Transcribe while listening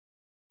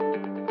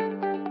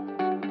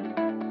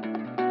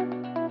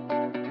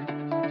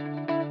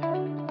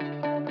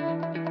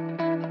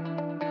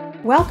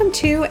Welcome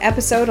to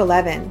Episode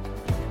 11,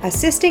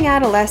 Assisting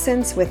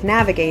Adolescents with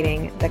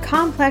Navigating the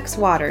Complex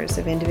Waters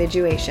of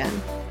Individuation,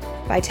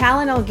 by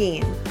Talon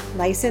Elgin,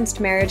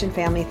 licensed marriage and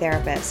family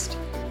therapist.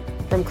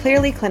 From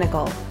Clearly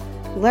Clinical,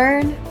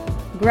 learn,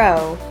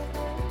 grow,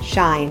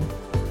 shine.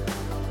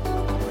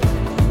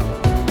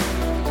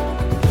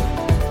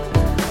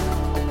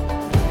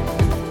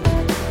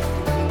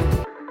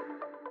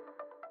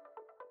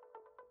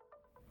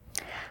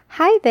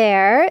 Hi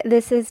there,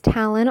 this is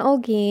Talon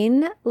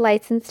Elgin,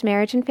 licensed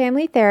marriage and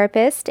family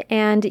therapist,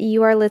 and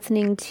you are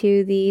listening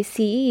to the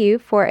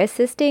CEU for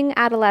Assisting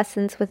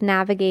Adolescents with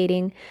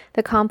Navigating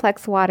the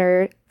Complex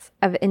Waters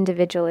of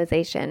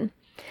Individualization.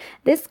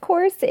 This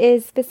course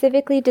is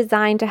specifically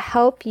designed to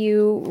help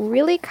you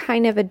really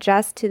kind of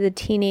adjust to the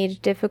teenage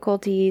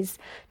difficulties,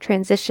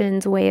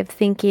 transitions, way of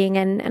thinking,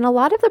 and a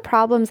lot of the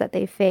problems that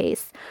they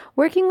face.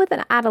 Working with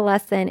an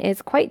adolescent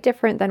is quite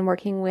different than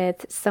working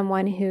with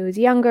someone who's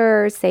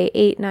younger, say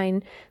 8,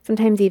 9,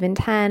 sometimes even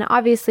 10,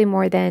 obviously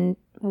more than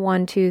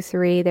 1, 2,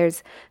 3.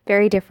 There's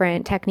very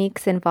different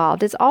techniques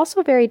involved. It's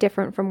also very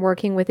different from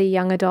working with a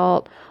young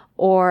adult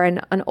or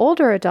an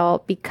older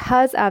adult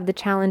because of the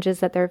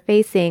challenges that they're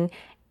facing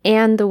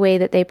and the way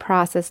that they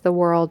process the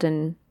world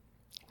and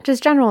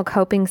just general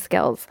coping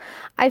skills.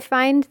 I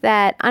find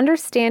that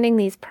understanding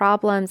these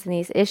problems and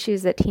these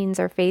issues that teens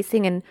are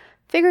facing and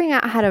figuring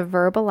out how to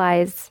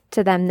verbalize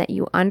to them that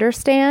you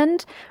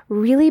understand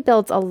really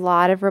builds a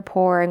lot of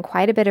rapport and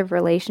quite a bit of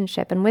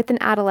relationship. And with an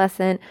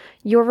adolescent,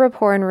 your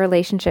rapport and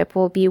relationship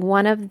will be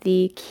one of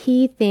the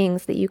key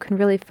things that you can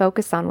really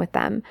focus on with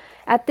them.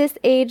 At this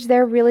age,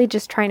 they're really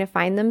just trying to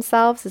find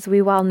themselves, as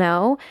we well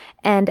know,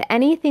 and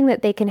anything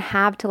that they can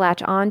have to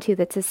latch onto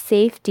that's a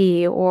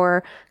safety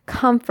or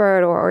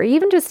comfort or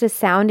even just a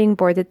sounding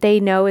board that they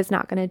know is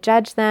not going to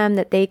judge them,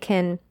 that they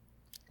can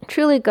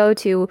truly go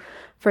to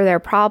for their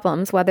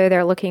problems, whether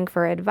they're looking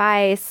for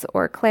advice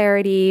or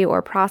clarity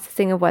or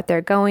processing of what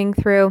they're going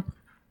through.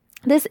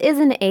 This is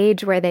an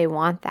age where they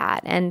want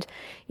that. And,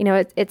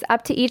 it's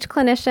up to each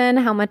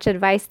clinician how much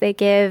advice they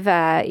give.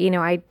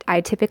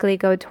 I typically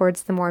go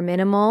towards the more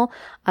minimal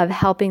of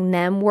helping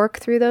them work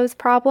through those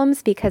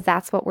problems because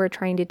that's what we're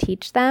trying to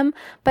teach them.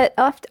 But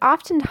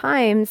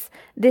oftentimes,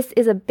 this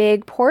is a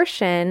big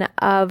portion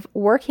of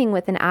working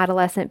with an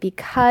adolescent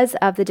because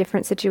of the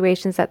different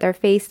situations that they're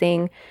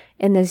facing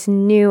in this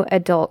new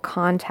adult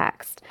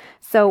context.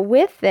 So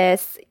with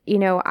this,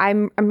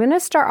 I'm going to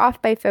start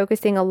off by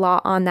focusing a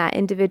lot on that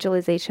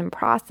individualization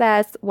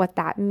process, what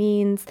that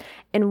means,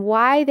 and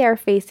why they're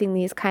facing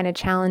these kind of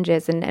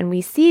challenges. And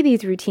we see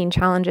these routine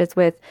challenges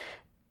with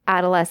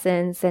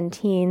adolescents and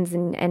teens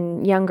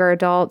and younger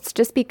adults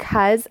just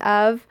because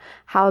of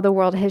how the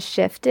world has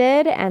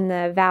shifted and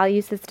the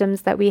value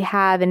systems that we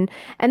have. And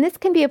this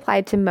can be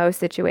applied to most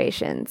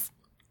situations.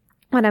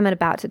 What I'm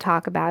about to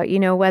talk about,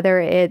 whether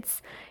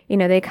it's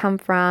they come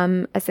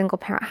from a single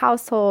parent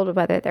household,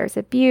 whether there's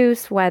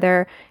abuse,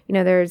 whether,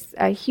 there's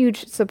a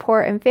huge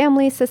support and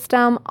family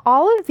system.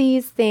 All of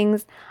these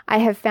things I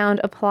have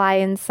found apply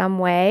in some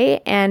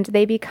way, and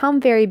they become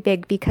very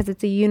big because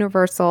it's a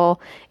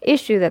universal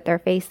issue that they're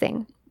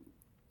facing.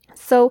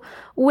 So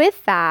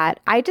with that,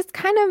 I'm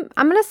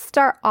going to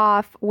start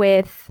off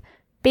with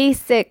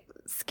basic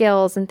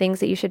skills and things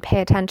that you should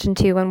pay attention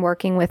to when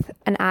working with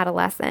an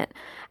adolescent.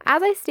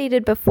 As I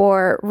stated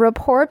before,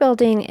 rapport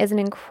building is an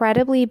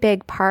incredibly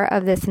big part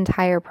of this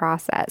entire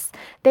process.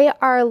 They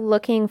are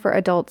looking for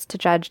adults to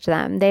judge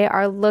them. They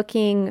are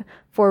looking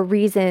for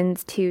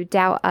reasons to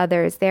doubt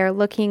others. They are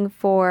looking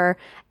for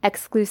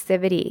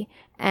exclusivity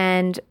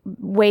and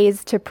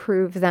ways to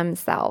prove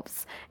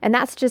themselves. And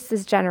that's just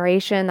this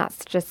generation,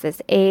 that's just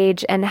this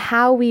age, and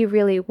how we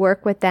really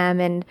work with them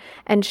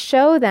and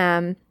show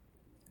them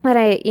that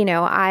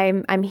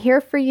I'm here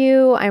for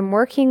you. I'm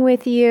working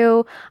with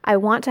you. I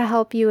want to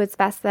help you as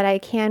best that I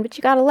can, but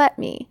you got to let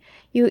me.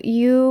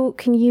 You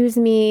can use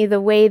me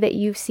the way that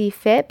you see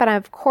fit, but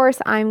of course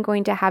I'm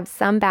going to have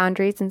some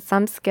boundaries and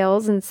some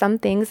skills and some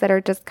things that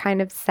are just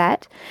kind of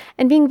set,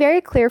 and being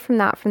very clear from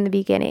that from the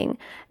beginning.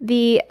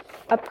 The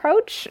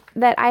approach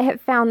that I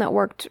have found that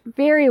worked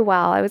very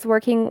well, I was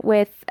working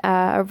with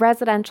a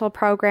residential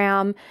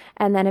program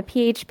and then a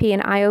PHP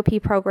and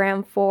IOP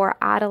program for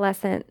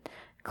adolescent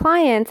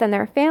clients and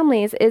their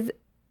families, is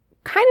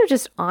kind of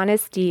just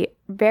honesty,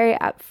 very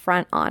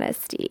upfront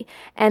honesty.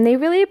 And they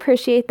really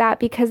appreciate that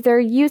because they're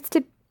used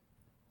to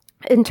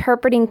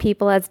interpreting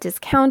people as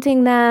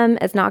discounting them,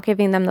 as not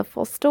giving them the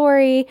full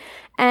story.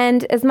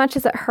 And as much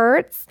as it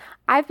hurts,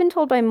 I've been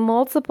told by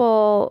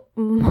multiple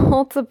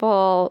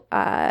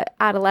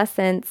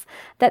adolescents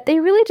that they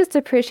really just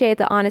appreciate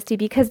the honesty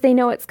because they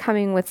know it's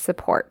coming with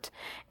support.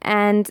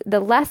 And the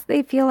less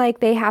they feel like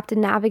they have to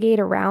navigate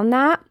around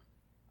that,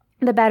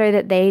 the better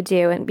that they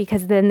do, and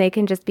because then they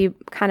can just be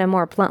kind of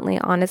more bluntly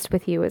honest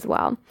with you as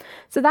well.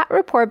 So that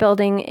rapport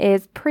building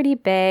is pretty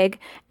big,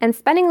 and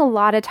spending a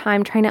lot of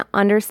time trying to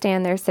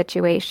understand their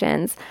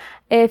situations.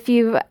 If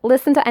you've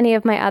listened to any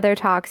of my other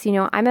talks,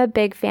 I'm a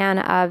big fan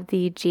of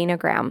the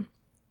Genogram.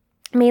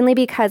 mainly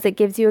because it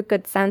gives you a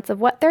good sense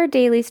of what their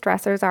daily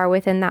stressors are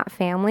within that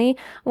family,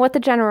 what the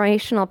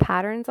generational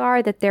patterns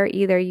are that they're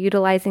either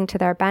utilizing to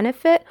their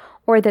benefit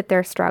or that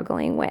they're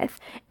struggling with.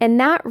 And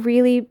that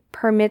really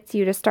permits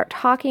you to start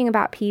talking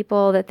about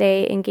people that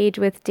they engage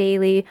with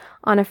daily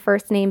on a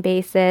first name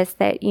basis,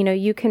 that,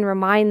 you can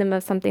remind them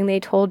of something they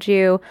told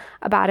you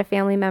about a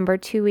family member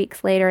 2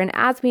 weeks later. And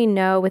as we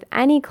know, with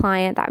any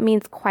client, that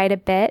means quite a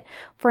bit.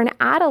 For an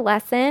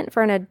adolescent,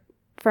 for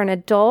an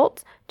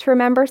adult to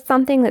remember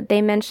something that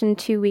they mentioned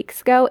 2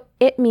 weeks ago,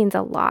 it means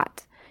a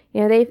lot.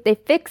 They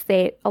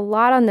fixate a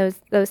lot on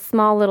those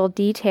small little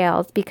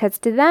details because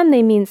to them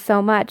they mean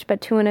so much,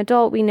 but to an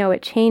adult we know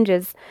it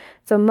changes,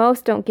 so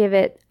most don't give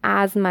it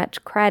as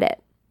much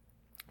credit.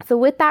 So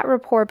with that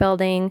rapport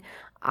building,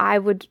 I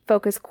would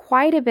focus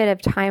quite a bit of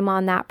time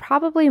on that,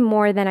 probably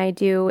more than I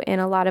do in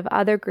a lot of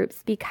other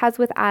groups, because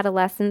with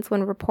adolescents,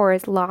 when rapport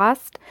is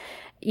lost,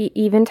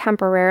 even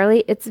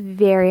temporarily, it's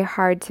very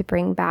hard to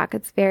bring back.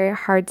 It's very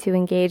hard to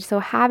engage. So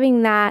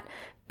having that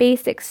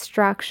basic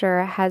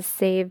structure has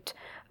saved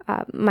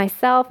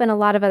myself and a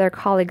lot of other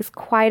colleagues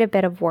quite a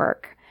bit of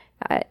work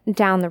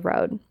down the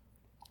road.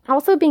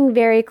 Also being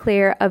very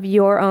clear of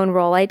your own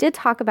role. I did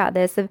talk about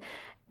this.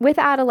 With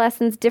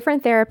adolescents,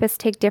 different therapists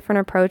take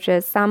different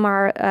approaches. Some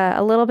are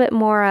a little bit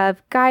more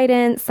of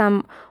guidance,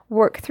 some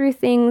work through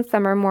things,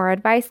 some are more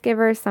advice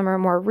givers, some are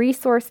more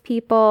resource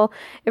people.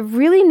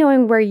 Really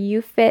knowing where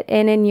you fit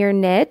in your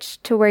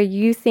niche to where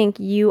you think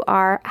you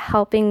are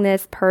helping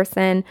this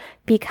person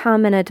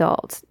become an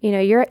adult.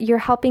 You're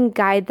helping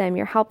guide them.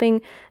 You're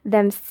helping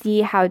them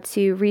see how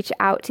to reach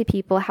out to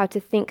people, how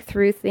to think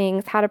through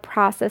things, how to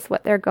process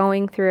what they're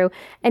going through,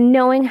 and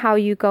knowing how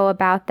you go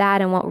about that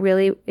and what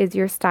really is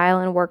your style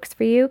and works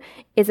for you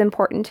is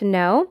important to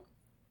know,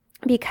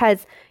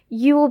 because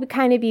you will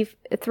kind of be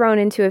thrown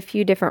into a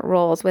few different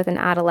roles with an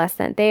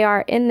adolescent. They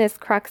are in this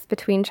crux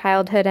between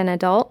childhood and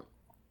adult,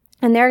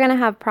 and they're going to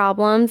have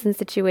problems and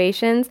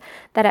situations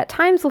that at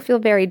times will feel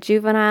very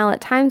juvenile,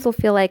 at times will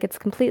feel like it's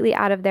completely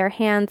out of their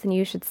hands and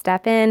you should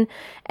step in.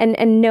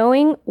 And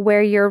knowing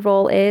where your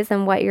role is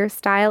and what your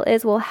style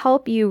is will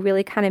help you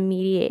really kind of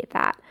mediate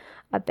that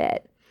a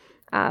bit.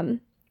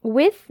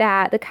 With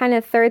that, the kind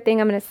of third thing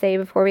I'm going to say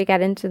before we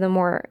get into the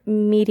more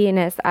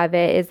meatiness of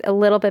it is a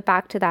little bit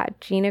back to that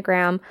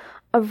genogram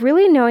of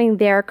really knowing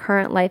their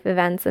current life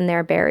events and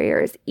their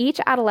barriers.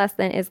 Each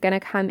adolescent is going to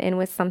come in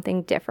with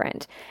something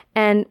different.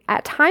 And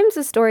at times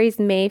the stories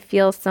may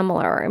feel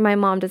similar. My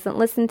mom doesn't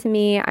listen to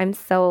me. I'm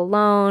so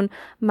alone.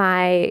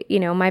 My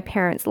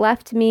parents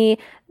left me.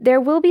 There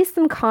will be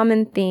some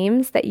common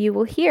themes that you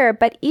will hear,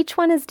 but each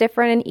one is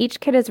different and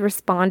each kid has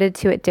responded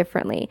to it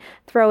differently.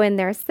 Throw in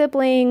their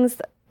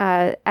siblings,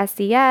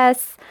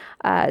 SES,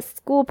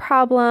 school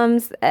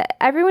problems,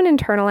 everyone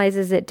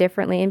internalizes it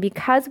differently. And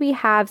because we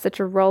have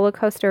such a roller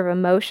coaster of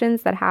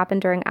emotions that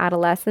happen during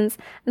adolescence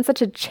and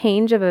such a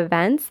change of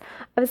events,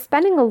 I was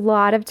spending a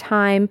lot of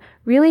time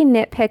really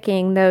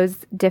nitpicking those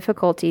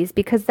difficulties,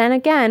 because then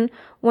again,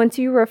 once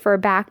you refer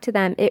back to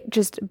them, it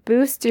just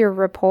boosts your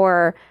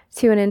rapport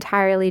to an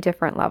entirely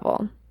different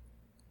level.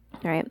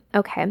 All right.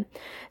 Okay.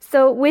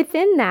 So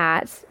within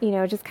that,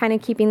 just kind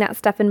of keeping that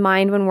stuff in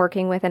mind when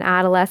working with an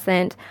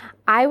adolescent,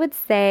 I would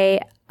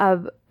say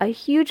a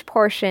huge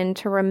portion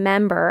to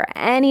remember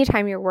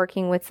anytime you're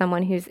working with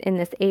someone who's in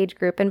this age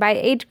group. And by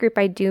age group,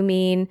 I do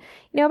mean,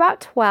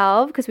 about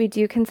 12, because we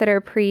do consider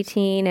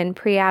preteen and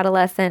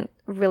pre-adolescent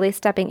really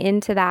stepping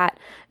into that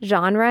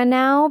genre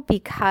now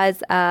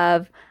because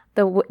of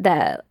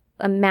the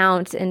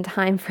amount and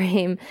time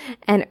frame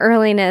and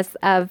earliness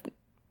of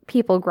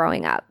people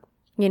growing up.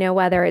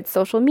 Whether it's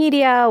social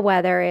media,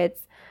 whether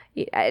it's,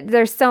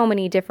 there's so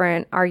many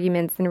different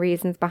arguments and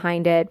reasons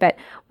behind it. But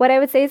what I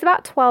would say is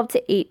about 12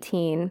 to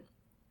 18.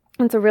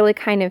 And so really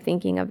kind of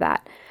thinking of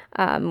that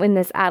in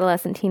this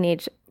adolescent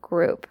teenage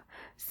group.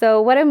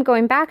 So what I'm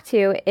going back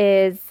to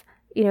is,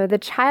 the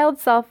child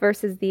self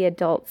versus the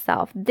adult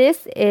self.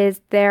 This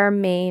is their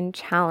main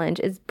challenge,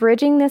 is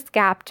bridging this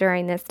gap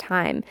during this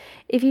time.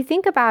 If you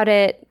think about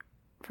it,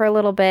 for a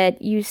little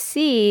bit, you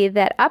see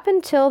that up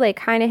until they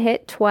kind of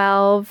hit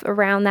 12,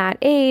 around that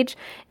age,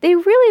 they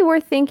really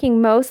were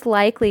thinking most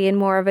likely in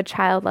more of a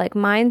childlike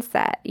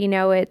mindset.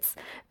 It's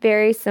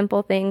very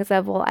simple things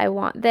of, well, I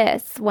want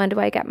this. When do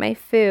I get my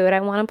food?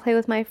 I want to play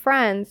with my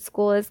friends.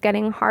 School is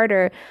getting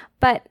harder.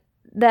 But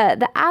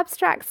the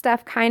abstract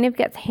stuff kind of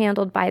gets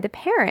handled by the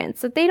parents,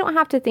 so they don't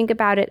have to think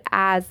about it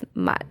as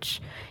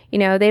much. They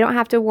don't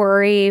have to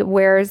worry,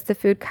 where's the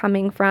food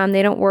coming from?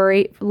 They don't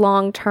worry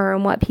long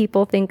term what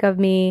people think of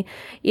me.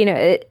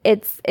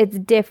 It's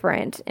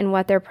different in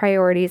what their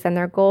priorities and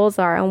their goals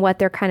are and what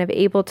they're kind of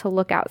able to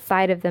look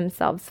outside of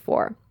themselves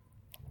for.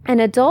 An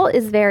adult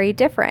is very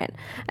different.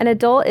 An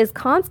adult is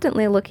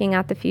constantly looking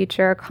at the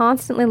future,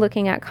 constantly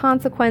looking at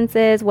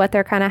consequences, what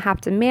they're going to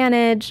have to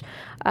manage,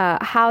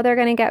 how they're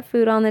going to get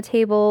food on the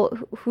table,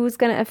 who's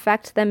going to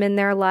affect them in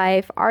their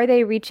life, are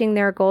they reaching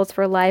their goals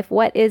for life,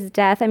 what is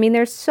death? I mean,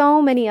 there's so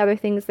many other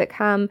things that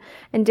come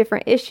and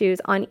different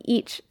issues on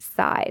each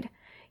side.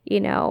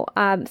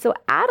 So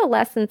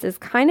adolescence is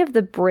kind of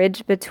the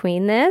bridge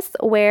between this,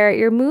 where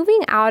you're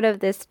moving out of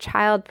this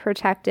child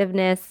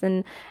protectiveness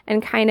and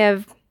kind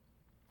of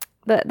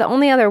the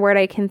only other word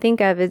I can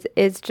think of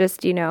is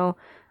just,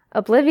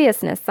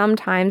 obliviousness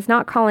sometimes,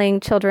 not calling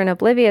children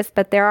oblivious,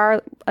 but there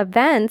are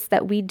events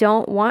that we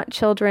don't want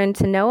children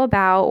to know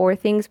about or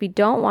things we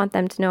don't want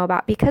them to know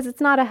about because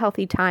it's not a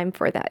healthy time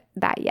for that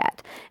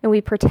yet. And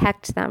we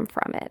protect them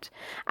from it.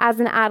 As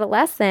an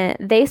adolescent,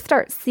 they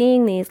start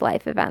seeing these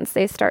life events.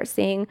 They start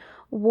seeing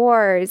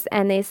wars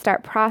and they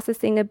start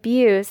processing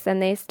abuse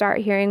and they start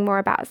hearing more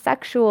about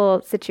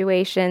sexual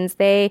situations.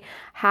 They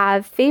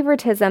have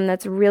favoritism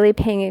that's really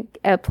playing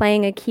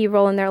a key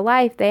role in their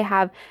life. They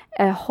have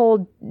a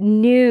whole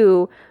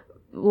new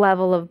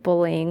level of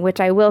bullying, which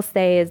I will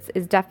say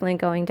is definitely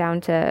going down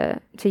to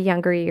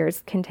younger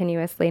years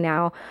continuously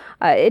now.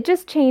 It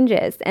just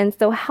changes. And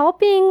so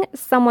helping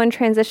someone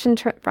transition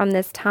from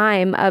this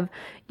time of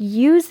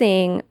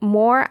using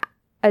more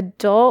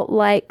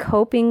adult-like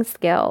coping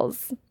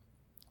skills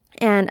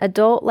and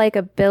adult-like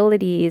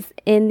abilities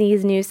in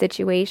these new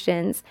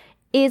situations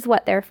is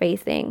what they're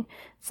facing.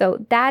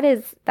 So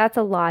that's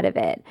a lot of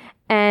it.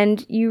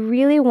 And you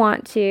really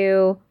want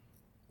to,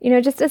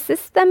 just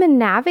assist them in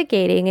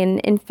navigating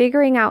and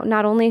figuring out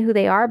not only who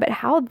they are, but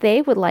how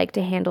they would like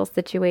to handle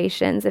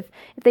situations. If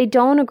they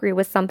don't agree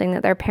with something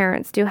that their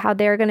parents do, how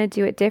they're going to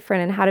do it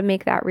different and how to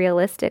make that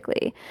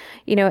realistically.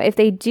 If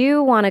they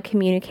do want to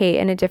communicate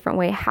in a different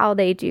way, how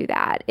they do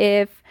that.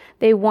 If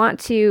they want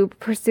to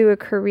pursue a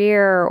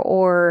career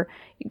or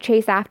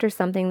chase after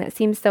something that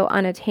seems so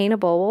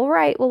unattainable.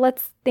 Well,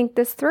 let's think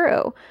this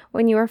through.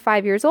 When you were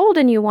 5 years old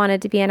and you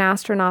wanted to be an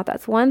astronaut,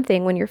 that's one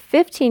thing. When you're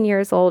 15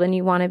 years old and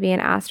you want to be an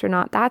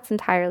astronaut, that's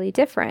entirely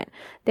different.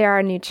 There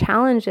are new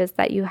challenges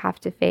that you have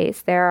to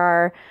face. There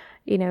are,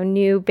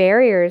 new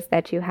barriers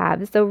that you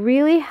have. So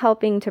really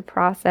helping to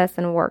process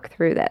and work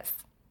through this.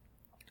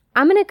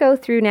 I'm going to go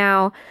through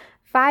now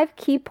 5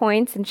 key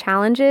points and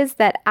challenges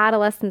that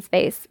adolescents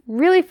face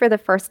really for the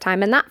first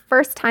time. And that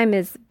first time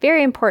is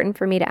very important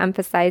for me to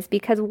emphasize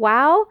because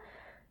while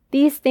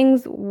these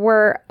things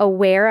we're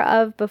aware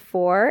of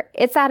before,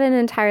 it's at an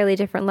entirely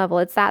different level.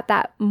 It's at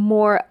that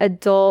more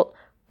adult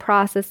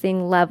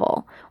processing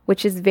level,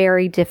 which is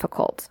very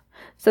difficult.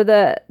 So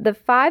the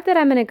 5 that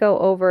I'm going to go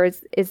over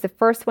is the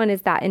first one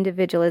is that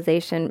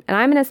individualization. And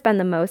I'm going to spend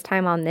the most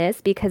time on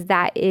this because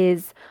that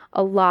is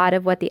a lot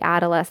of what the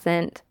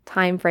adolescent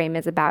time frame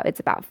is about. It's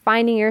about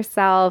finding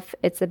yourself.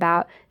 It's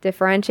about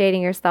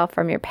differentiating yourself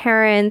from your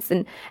parents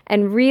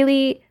and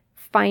really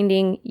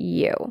finding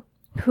you,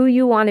 who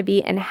you want to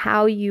be and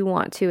how you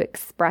want to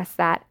express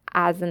that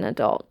as an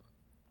adult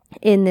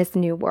in this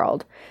new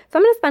world. So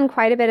I'm going to spend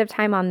quite a bit of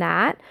time on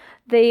that.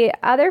 The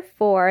other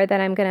 4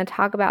 that I'm going to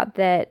talk about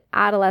that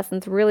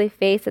adolescents really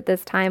face at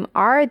this time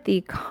are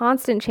the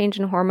constant change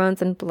in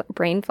hormones and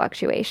brain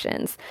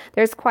fluctuations.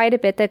 There's quite a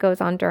bit that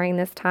goes on during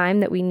this time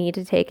that we need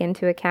to take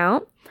into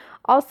account.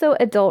 Also,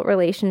 adult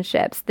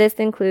relationships. This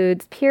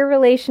includes peer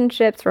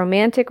relationships,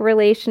 romantic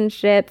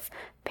relationships,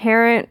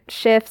 parent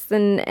shifts,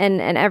 and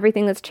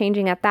everything that's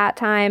changing at that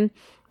time.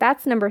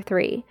 That's number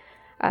 3.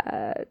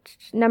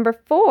 Number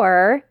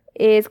 4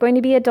 is going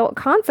to be adult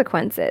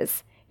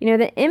consequences.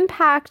 The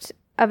impact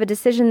of a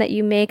decision that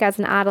you make as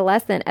an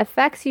adolescent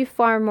affects you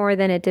far more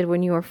than it did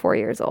when you were 4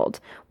 years old.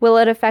 Will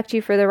it affect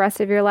you for the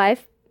rest of your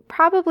life?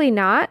 Probably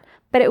not,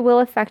 but it will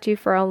affect you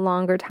for a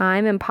longer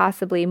time and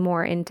possibly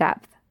more in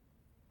depth.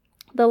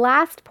 The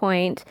last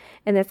point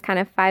in this kind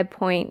of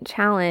 5-point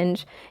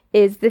challenge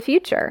is the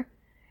future.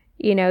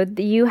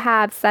 You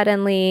have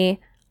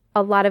suddenly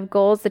a lot of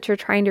goals that you're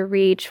trying to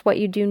reach. What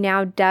you do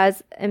now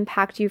does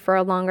impact you for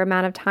a longer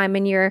amount of time,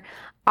 and you're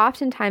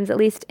oftentimes, at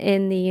least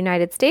in the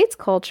United States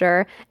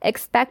culture,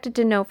 expected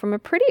to know from a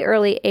pretty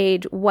early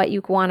age what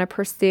you want to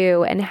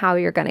pursue and how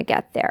you're going to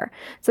get there.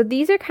 So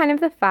these are kind of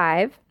the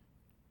 5.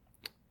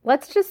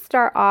 Let's just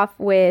start off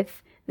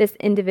with this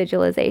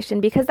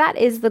individualization because that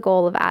is the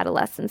goal of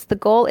adolescence. The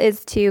goal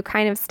is to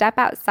kind of step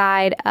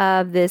outside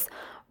of this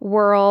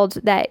world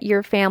that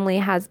your family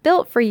has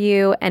built for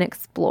you and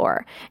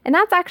explore. And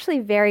that's actually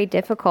very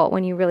difficult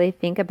when you really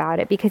think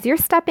about it because you're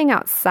stepping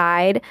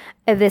outside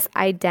of this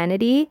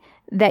identity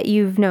that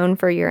you've known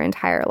for your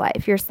entire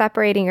life. You're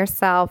separating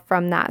yourself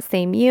from that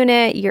same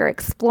unit. You're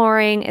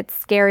exploring. It's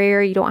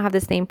scarier. You don't have the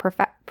same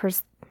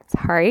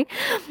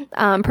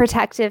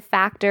protective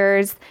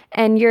factors,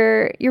 and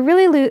you're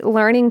really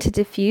learning to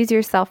diffuse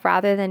yourself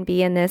rather than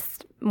be in this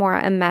more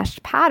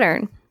enmeshed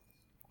pattern.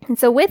 And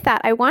so with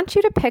that, I want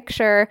you to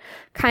picture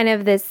kind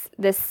of this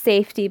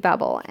safety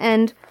bubble.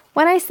 And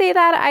when I say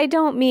that, I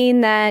don't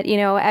mean that,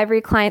 every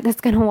client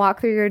that's going to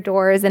walk through your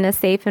door is in a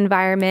safe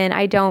environment.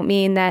 I don't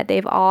mean that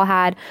they've all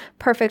had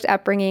perfect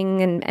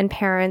upbringing and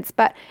parents,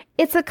 but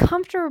it's a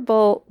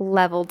comfortable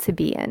level to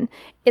be in.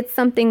 It's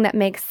something that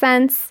makes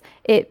sense.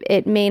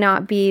 It may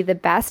not be the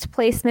best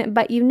placement,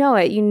 but you know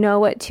it. You know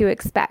what to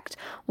expect.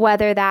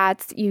 Whether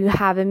that's you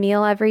have a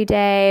meal every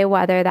day,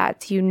 whether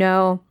that's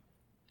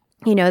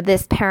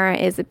this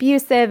parent is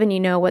abusive and you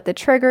know what the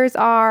triggers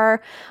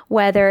are,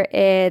 whether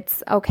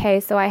it's, okay,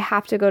 so I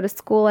have to go to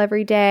school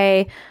every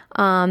day,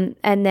 and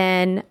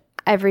then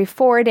every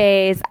 4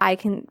 days I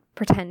can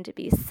pretend to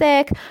be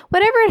sick,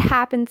 whatever it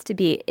happens to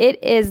be.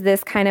 It is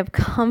this kind of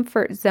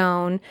comfort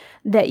zone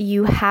that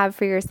you have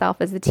for yourself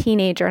as a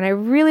teenager. And I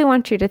really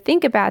want you to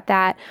think about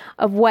that,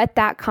 of what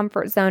that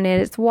comfort zone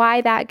is,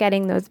 why that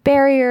getting those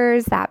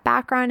barriers, that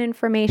background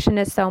information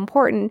is so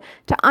important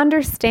to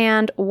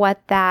understand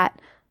what that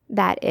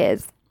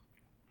is.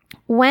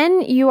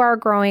 When you are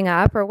growing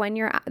up, or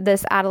when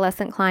this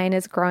adolescent client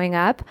is growing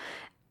up,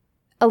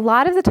 a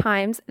lot of the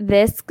times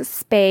this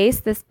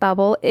space, this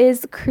bubble,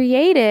 is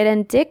created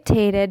and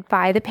dictated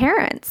by the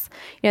parents.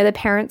 The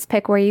parents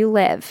pick where you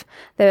live.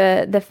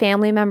 The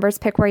family members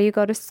pick where you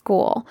go to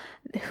school,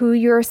 who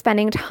you're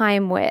spending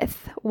time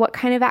with, what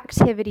kind of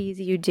activities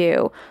you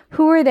do,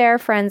 who are their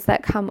friends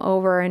that come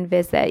over and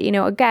visit.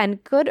 Again,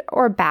 good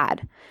or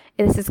bad.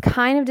 This is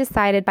kind of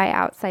decided by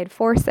outside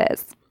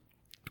forces.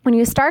 When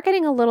you start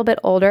getting a little bit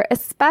older,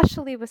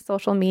 especially with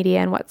social media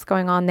and what's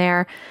going on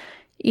there,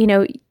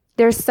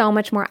 there's so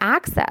much more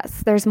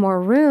access. There's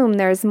more room.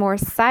 There's more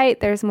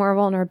sight. There's more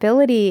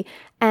vulnerability.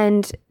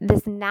 And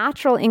this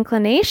natural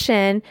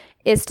inclination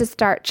is to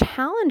start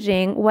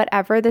challenging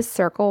whatever the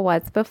circle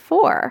was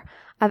before,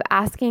 of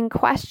asking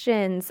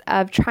questions,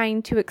 of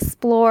trying to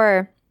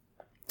explore,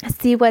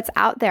 see what's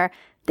out there.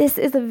 This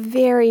is a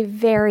very,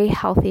 very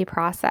healthy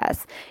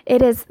process.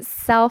 It is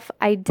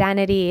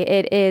self-identity.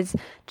 It is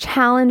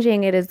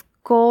challenging. It is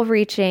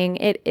goal-reaching.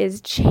 It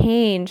is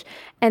change.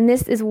 And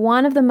this is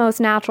one of the most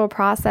natural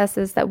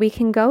processes that we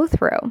can go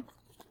through,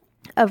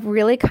 of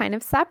really kind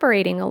of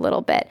separating a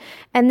little bit.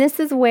 And this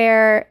is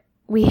where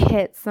we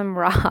hit some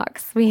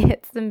rocks. We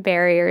hit some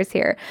barriers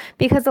here,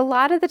 because a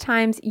lot of the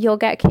times you'll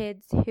get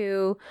kids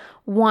who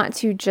want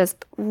to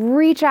just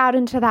reach out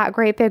into that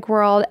great big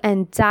world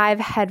and dive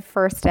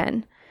headfirst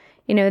in.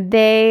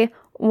 They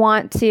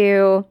want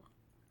to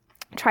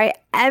try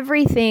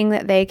everything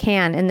that they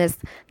can in this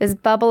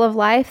bubble of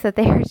life that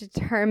they are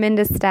determined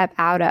to step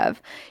out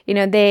of.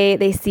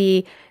 They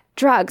see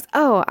drugs.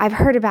 Oh, I've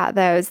heard about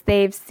those.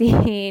 They've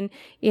seen,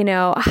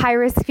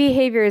 high-risk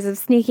behaviors of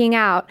sneaking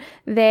out.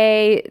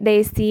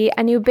 They see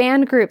a new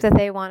band group that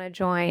they want to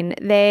join.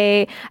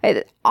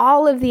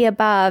 All of the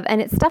above.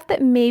 And it's stuff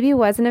that maybe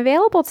wasn't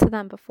available to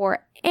them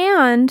before.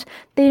 And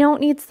they don't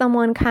need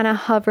someone kind of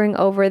hovering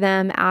over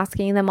them,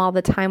 asking them all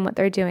the time what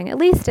they're doing, at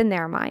least in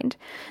their mind.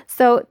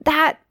 So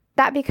that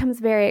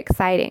becomes very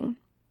exciting.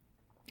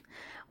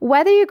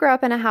 Whether you grow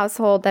up in a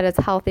household that is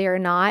healthy or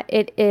not,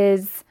 it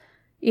is,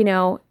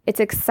 it's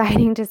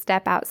exciting to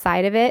step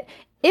outside of it.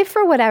 If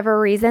for whatever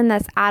reason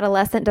this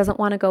adolescent doesn't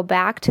want to go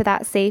back to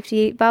that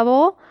safety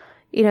bubble,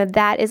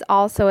 that is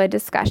also a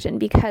discussion,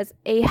 because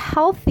a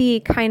healthy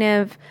kind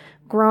of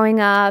growing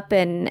up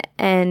and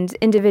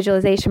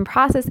individualization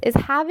process is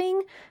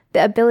having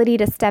the ability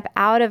to step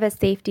out of a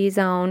safety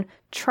zone,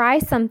 try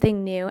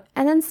something new,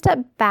 and then step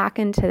back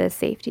into the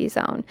safety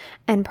zone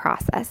and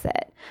process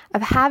it.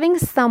 Of having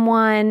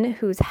someone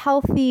who's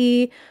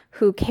healthy,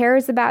 who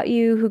cares about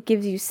you, who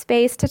gives you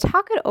space to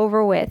talk it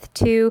over with,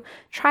 to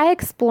try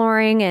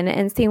exploring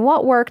and seeing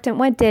what worked and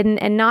what didn't,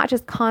 and not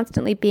just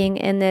constantly being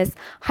in this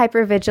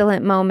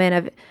hypervigilant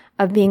moment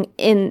of being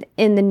in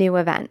the new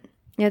event.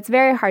 It's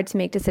very hard to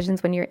make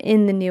decisions when you're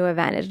in the new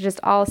event. It just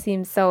all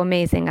seems so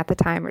amazing at the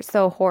time, or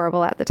so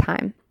horrible at the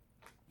time.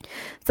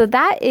 So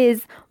that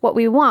is what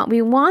we want.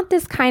 We want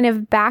this kind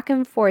of back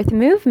and forth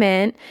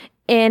movement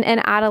in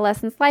an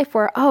adolescent's life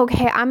where,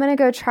 okay, I'm going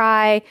to go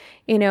try,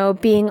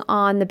 being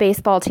on the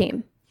baseball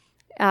team.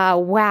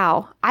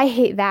 Wow, I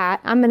hate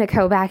that. I'm going to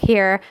go back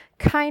here,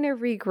 kind of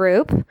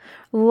regroup,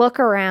 look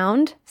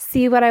around,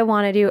 see what I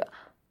want to do.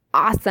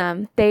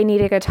 Awesome. They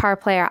need a guitar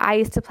player. I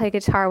used to play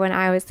guitar when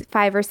I was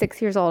 5 or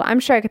 6 years old. I'm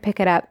sure I could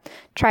pick it up.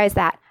 Tries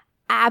that.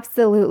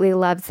 Absolutely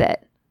loves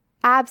it.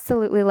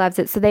 Absolutely loves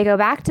it. So they go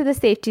back to the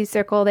safety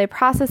circle, they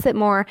process it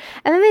more,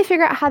 and then they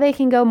figure out how they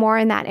can go more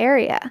in that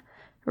area,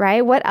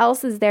 right? What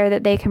else is there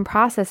that they can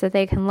process, that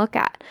they can look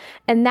at?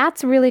 And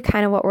that's really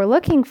kind of what we're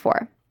looking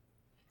for.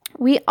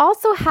 We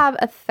also have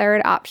a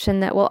third option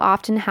that will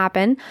often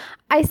happen.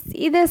 I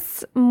see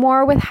this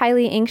more with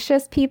highly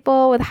anxious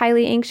people, with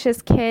highly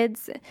anxious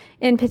kids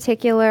in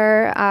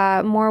particular,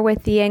 more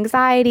with the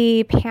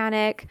anxiety,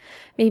 panic,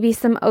 maybe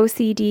some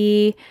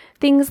OCD,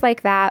 things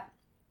like that,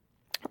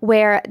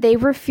 where they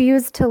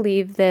refuse to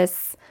leave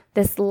this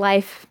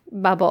life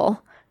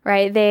bubble.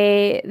 Right?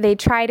 They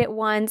tried it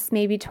once,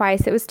 maybe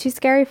twice. It was too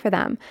scary for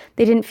them.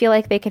 They didn't feel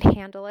like they could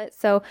handle it.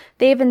 So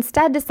they've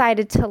instead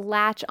decided to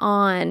latch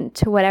on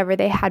to whatever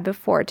they had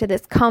before, to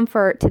this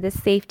comfort, to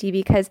this safety,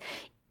 because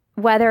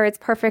whether it's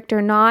perfect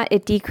or not,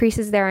 it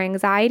decreases their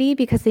anxiety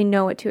because they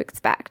know what to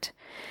expect.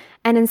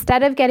 And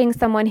instead of getting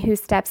someone who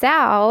steps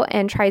out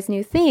and tries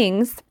new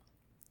things,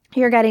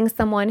 you're getting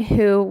someone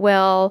who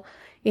will,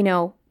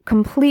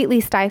 completely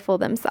stifle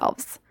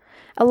themselves.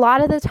 A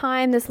lot of the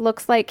time, this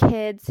looks like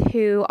kids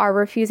who are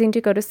refusing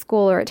to go to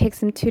school, or it takes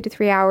them 2 to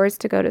 3 hours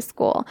to go to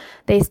school.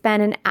 They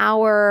spend an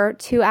hour,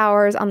 2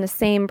 hours on the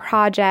same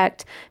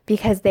project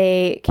because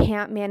they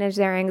can't manage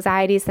their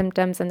anxiety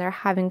symptoms and they're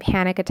having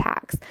panic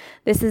attacks.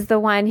 This is the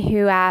one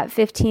who at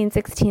 15,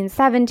 16,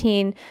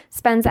 17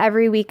 spends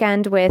every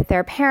weekend with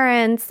their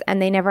parents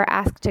and they never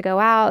ask to go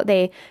out.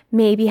 They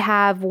maybe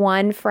have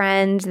one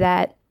friend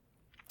that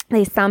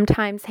they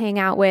sometimes hang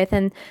out with,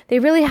 and they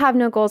really have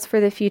no goals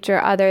for the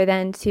future other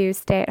than to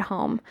stay at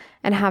home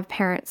and have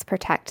parents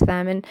protect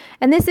them.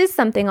 And this is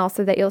something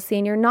also that you'll see,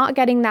 and you're not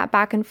getting that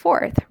back and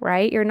forth,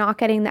 right? You're not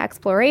getting the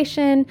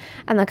exploration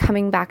and the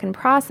coming back and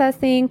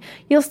processing.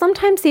 You'll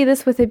sometimes see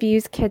this with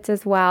abused kids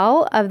as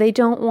well, of they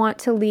don't want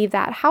to leave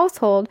that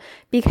household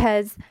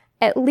because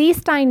at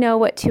least I know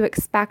what to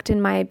expect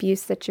in my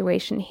abuse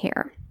situation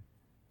here,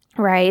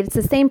 right? It's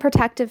the same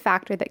protective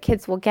factor that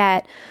kids will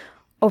get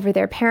over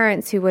their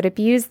parents who would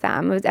abuse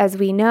them. As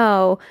we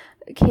know,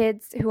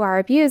 kids who are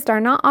abused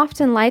are not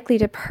often likely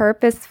to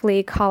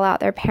purposefully call out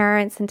their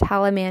parents and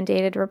tell a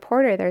mandated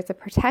reporter. There's a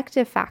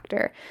protective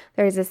factor.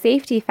 There's a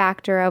safety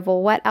factor of,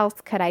 well, what else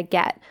could I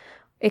get?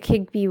 It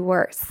could be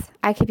worse.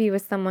 I could be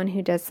with someone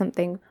who does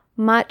something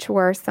much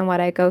worse than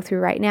what I go through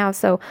right now.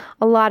 So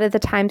a lot of the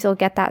times you'll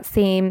get that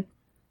same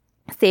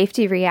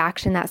safety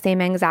reaction, that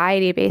same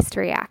anxiety-based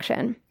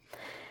reaction.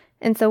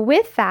 And so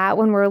with that,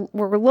 when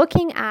we're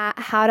looking at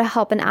how to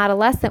help an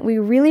adolescent, we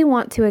really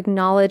want to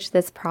acknowledge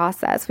this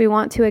process. We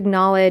want to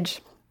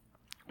acknowledge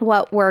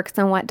what works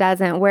and what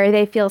doesn't, where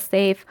they feel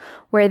safe,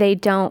 where they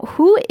don't.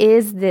 Who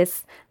is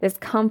this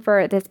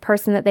comfort, this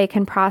person that they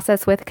can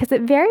process with? Because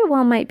it very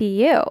well might be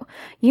you.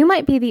 You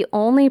might be the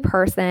only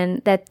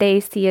person that they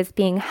see as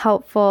being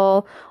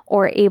helpful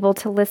or able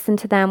to listen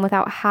to them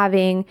without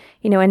having,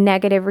 a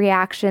negative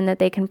reaction that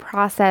they can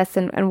process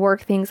and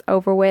work things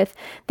over with.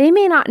 They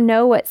may not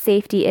know what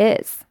safety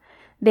is.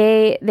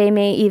 They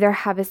may either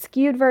have a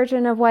skewed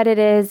version of what it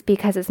is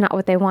because it's not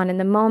what they want in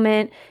the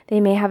moment. They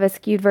may have a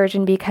skewed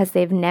version because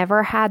they've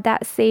never had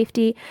that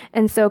safety.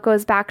 And so it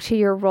goes back to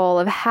your role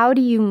of how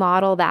do you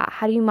model that?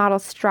 How do you model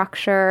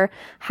structure?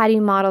 How do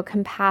you model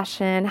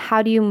compassion?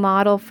 How do you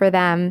model for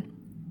them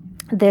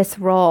this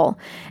role?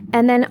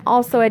 And then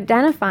also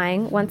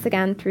identifying, once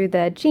again, through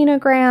the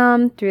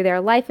genogram, through their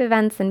life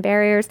events and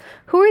barriers,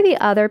 who are the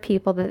other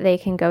people that they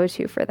can go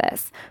to for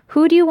this?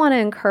 Who do you want to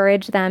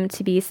encourage them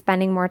to be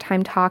spending more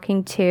time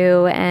talking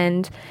to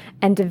and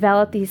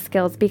develop these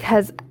skills?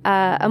 Because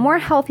a more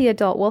healthy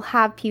adult will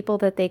have people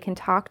that they can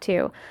talk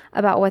to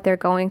about what they're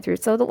going through.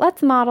 So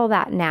let's model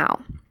that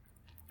now,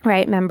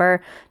 right?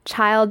 Remember,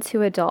 child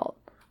to adult.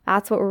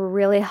 That's what we're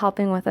really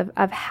helping with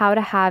of how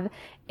to have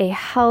a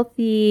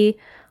healthy,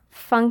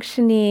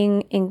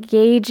 functioning,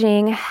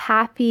 engaging,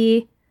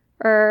 happy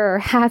or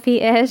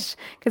happy-ish,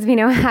 because we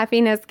know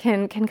happiness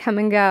can come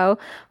and go,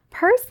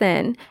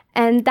 person.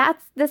 And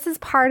this is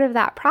part of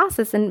that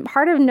process, and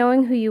part of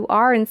knowing who you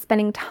are and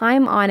spending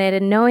time on it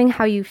and knowing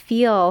how you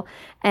feel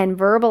and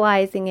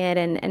verbalizing it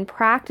and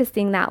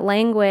practicing that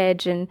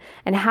language and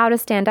how to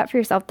stand up for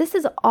yourself. This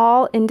is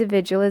all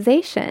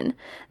individualization.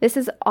 This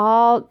is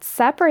all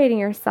separating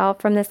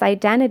yourself from this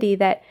identity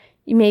that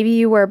maybe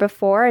you were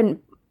before, and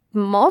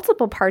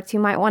multiple parts you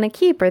might want to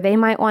keep or they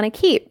might want to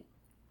keep.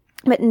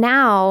 But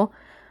now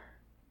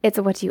it's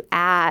what do you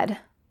add?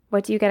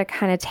 What do you get to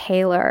kind of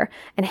tailor,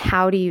 and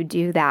how do you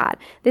do that?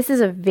 This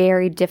is a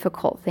very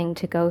difficult thing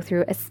to go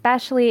through,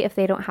 especially if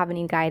they don't have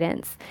any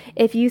guidance.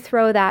 If you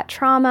throw that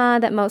trauma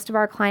that most of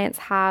our clients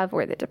have,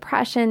 or the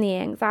depression, the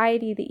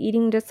anxiety, the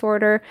eating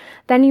disorder,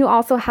 then you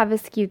also have a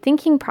skewed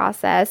thinking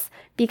process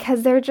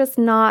because they're just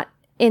not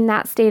in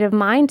that state of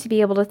mind to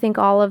be able to think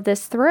all of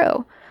this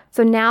through.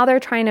 So now they're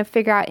trying to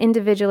figure out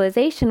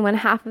individualization when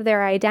half of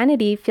their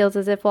identity feels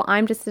as if, well,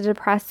 I'm just a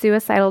depressed,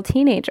 suicidal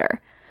teenager.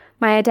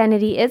 My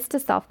identity is to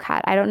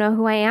self-cut. I don't know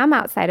who I am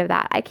outside of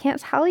that. I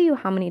can't tell you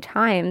how many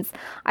times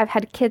I've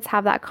had kids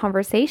have that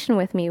conversation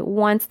with me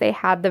once they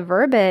had the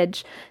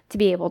verbiage to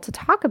be able to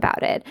talk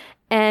about it.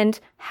 And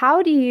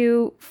how do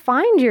you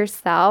find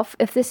yourself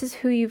if this is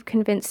who you've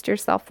convinced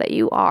yourself that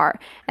you are?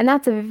 And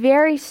that's a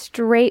very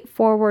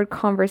straightforward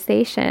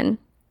conversation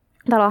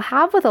that I'll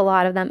have with a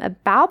lot of them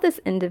about this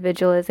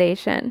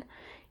individualization.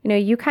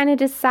 You kind of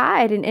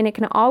decide, and it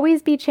can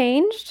always be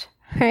changed,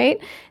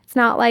 right? It's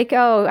not like,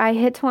 oh, I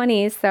hit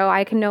 20, so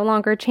I can no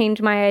longer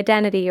change my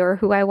identity or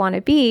who I want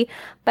to be.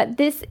 But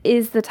this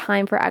is the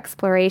time for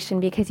exploration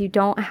because you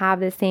don't have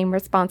the same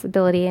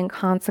responsibility and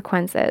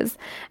consequences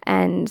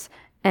and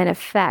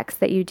effects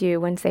that you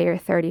do when, say, you're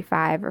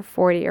 35 or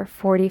 40 or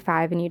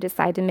 45 and you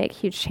decide to make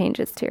huge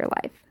changes to your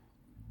life.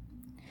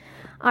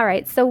 All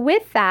right, so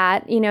with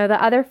that,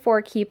 the other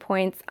 4 key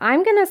points,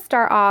 I'm going to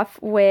start off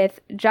with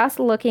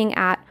just looking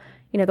at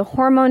the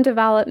hormone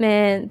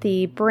development,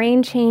 the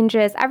brain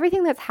changes,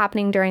 everything that's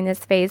happening during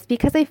this phase,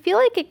 because I feel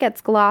like it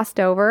gets glossed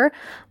over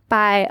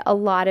by a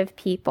lot of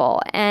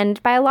people.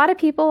 And by a lot of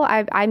people,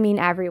 I mean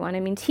everyone. I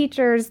mean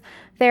teachers,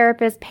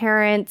 therapists,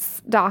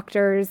 parents,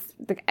 doctors,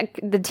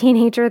 the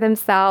teenager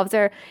themselves,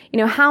 or,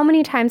 how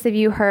many times have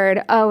you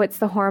heard, oh, it's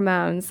the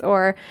hormones,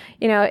 or,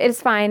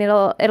 it's fine,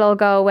 it'll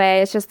go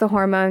away. It's just the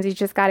hormones. You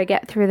just got to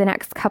get through the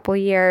next couple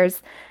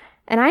years.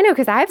 And I know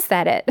because I've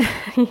said it,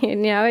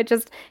 it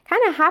just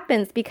kind of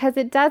happens because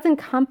it does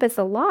encompass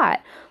a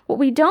lot. What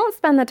we don't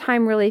spend the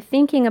time really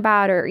thinking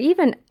about or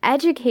even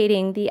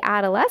educating the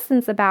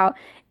adolescents about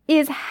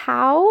is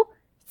how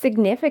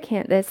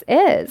significant this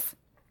is.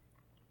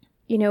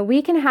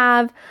 We can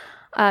have,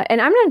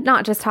 and I'm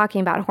not just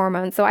talking about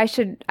hormones, so I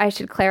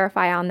should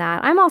clarify on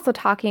that. I'm also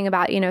talking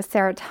about,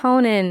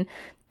 serotonin,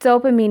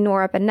 dopamine,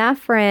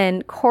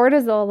 norepinephrine,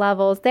 cortisol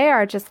levels. They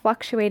are just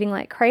fluctuating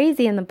like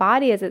crazy in the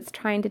body as it's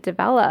trying to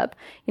develop.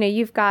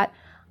 You've got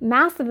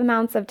massive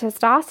amounts of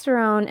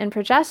testosterone and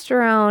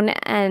progesterone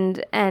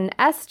and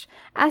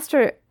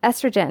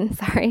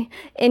estrogen,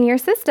 in your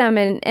system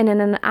and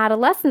in an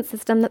adolescent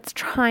system that's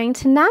trying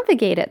to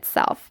navigate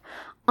itself.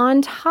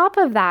 On top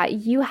of that,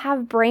 you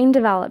have brain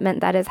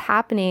development that is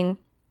happening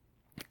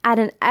at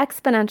an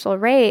exponential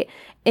rate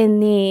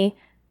in the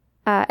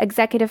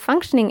executive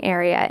functioning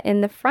area,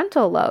 in the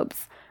frontal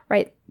lobes,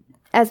 right?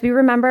 As we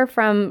remember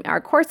from our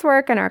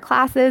coursework and our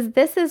classes,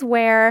 this is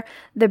where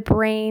the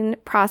brain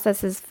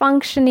processes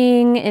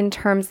functioning in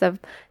terms of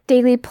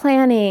daily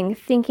planning,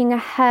 thinking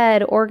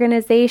ahead,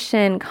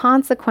 organization,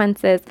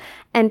 consequences.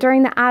 And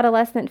during the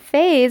adolescent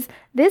phase,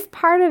 this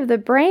part of the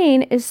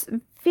brain is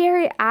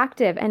very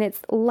active and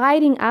it's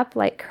lighting up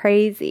like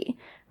crazy,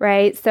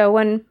 right? So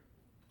when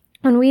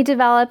we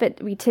develop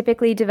it, we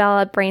typically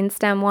develop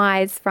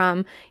brainstem-wise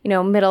from,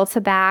 middle to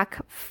back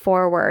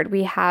forward.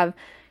 We have,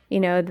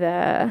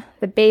 the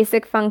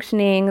basic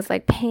functionings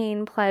like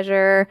pain,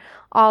 pleasure,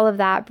 all of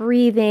that,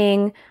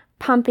 breathing,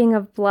 pumping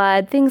of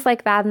blood, things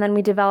like that. And then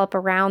we develop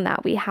around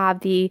that. We have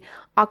the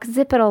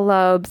occipital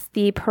lobes,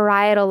 the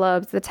parietal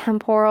lobes, the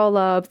temporal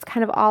lobes,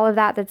 kind of all of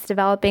that that's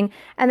developing.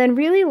 And then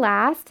really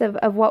last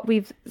of what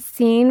we've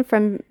seen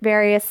from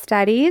various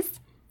studies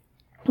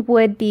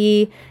would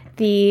be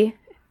the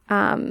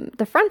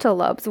frontal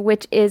lobes,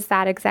 which is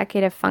that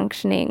executive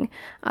functioning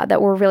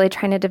that we're really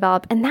trying to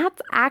develop. And that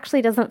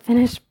actually doesn't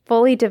finish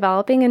fully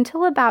developing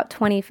until about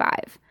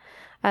 25.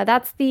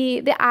 That's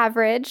the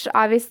average.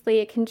 Obviously,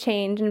 it can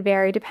change and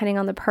vary depending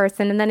on the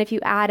person. And then if you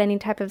add any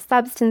type of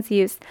substance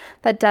use,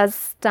 that does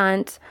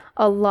stunt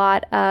a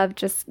lot of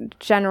just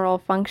general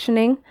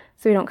functioning.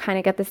 So we don't kind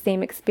of get the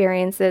same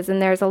experiences.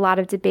 And there's a lot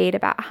of debate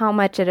about how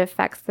much it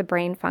affects the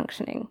brain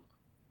functioning.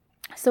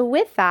 So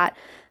with that,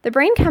 the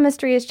brain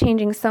chemistry is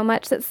changing so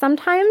much that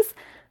sometimes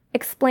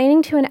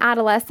explaining to an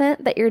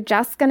adolescent that you're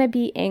just going to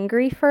be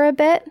angry for a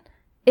bit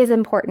is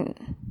important.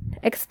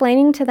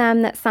 Explaining to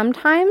them that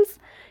sometimes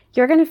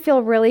you're going to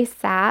feel really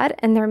sad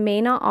and there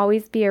may not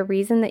always be a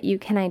reason that you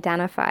can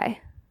identify.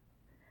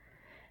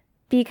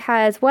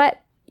 Because what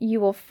you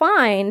will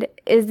find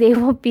is they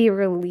will be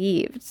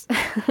relieved.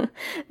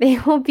 They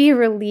will be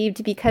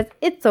relieved because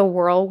it's a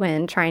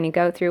whirlwind trying to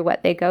go through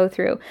what they go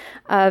through.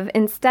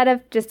 Instead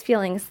of just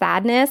feeling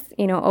sadness,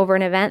 over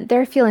an event,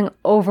 they're feeling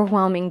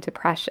overwhelming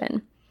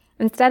depression.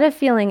 Instead of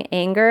feeling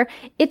anger,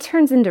 it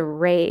turns into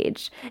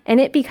rage and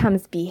it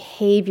becomes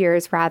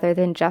behaviors rather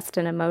than just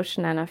an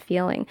emotion and a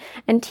feeling.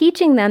 And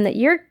teaching them that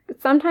you're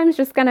sometimes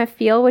just going to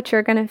feel what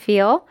you're going to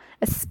feel,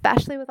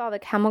 especially with all the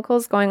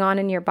chemicals going on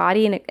in your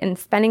body, and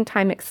spending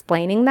time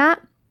explaining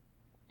that.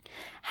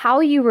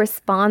 How you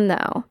respond,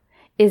 though,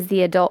 is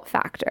the adult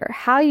factor.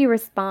 How you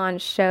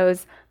respond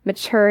shows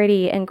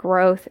maturity and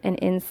growth and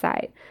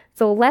insight.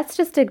 So let's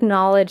just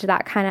acknowledge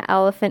that kind of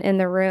elephant in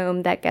the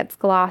room that gets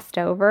glossed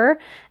over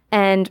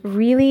and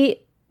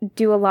really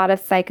do a lot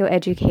of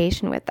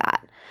psychoeducation with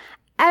that.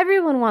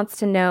 Everyone wants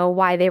to know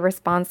why they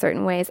respond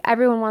certain ways.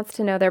 Everyone wants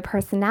to know their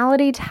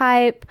personality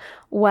type,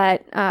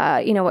 what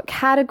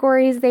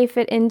categories they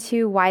fit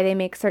into, why they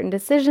make certain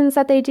decisions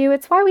that they do.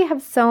 It's why we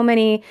have so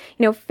many,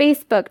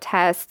 Facebook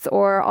tests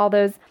or all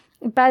those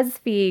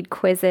BuzzFeed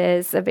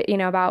quizzes,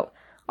 about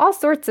all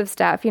sorts of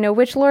stuff.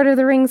 Which Lord of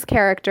the Rings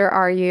character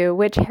are you?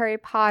 Which Harry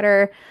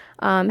Potter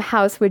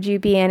house would you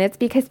be in? It's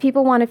because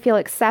people want to feel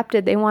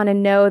accepted. They want to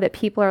know that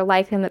people are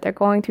like them, that they're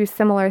going through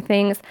similar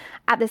things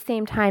at the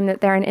same time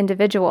that they're an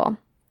individual,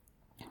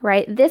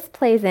 right? This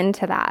plays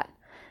into that.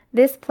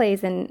 This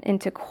plays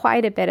into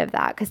quite a bit of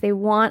that because they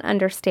want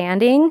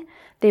understanding.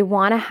 They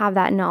want to have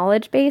that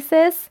knowledge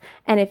basis.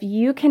 And if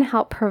you can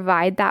help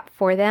provide that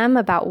for them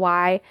about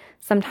why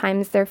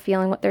sometimes they're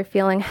feeling what they're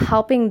feeling,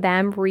 helping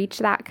them reach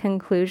that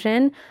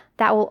conclusion,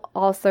 that will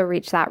also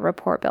reach that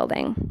rapport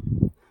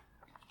building.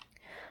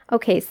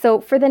 Okay, so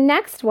for the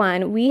next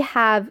one, we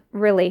have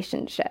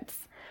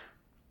relationships.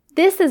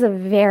 This is a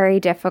very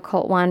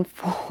difficult one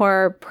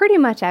for pretty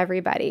much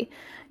everybody.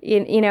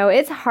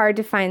 It's hard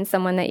to find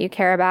someone that you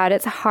care about.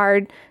 It's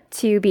hard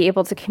to be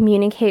able to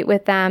communicate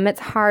with them. It's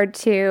hard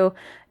to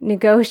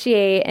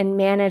negotiate and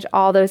manage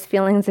all those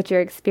feelings that you're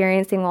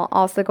experiencing while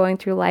also going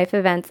through life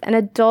events. And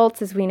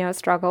adults, as we know,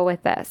 struggle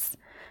with this.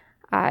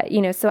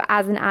 So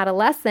as an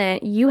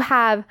adolescent, you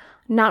have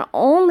not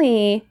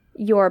only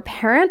your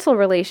parental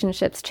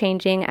relationships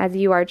changing as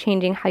you are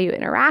changing how you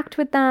interact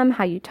with them,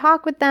 how you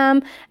talk with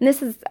them. And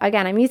this is,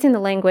 again, I'm using the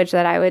language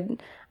that I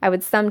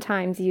would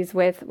sometimes use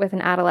with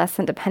an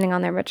adolescent depending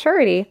on their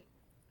maturity,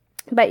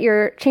 but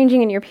you're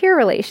changing in your peer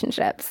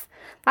relationships.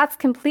 That's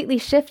completely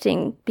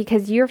shifting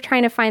because you're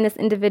trying to find this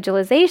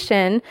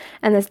individualization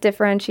and this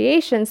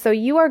differentiation. So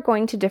you are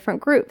going to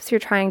different groups. You're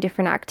trying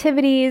different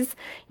activities.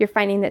 You're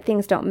finding that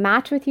things don't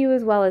match with you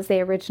as well as they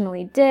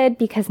originally did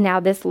because now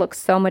this looks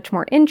so much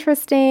more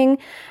interesting.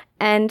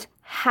 And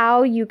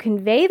how you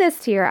convey this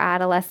to your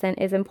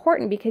adolescent is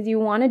important because you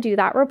want to do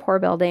that rapport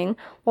building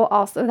while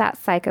also that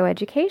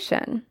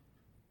psychoeducation.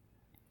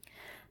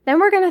 Then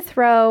we're going to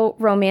throw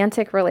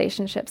romantic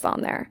relationships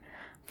on there.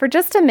 For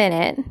just a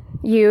minute,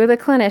 you, the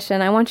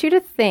clinician, I want you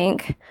to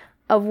think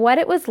of what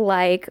it was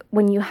like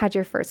when you had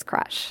your first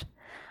crush.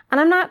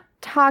 And I'm not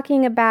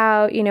talking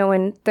about,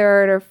 in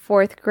third or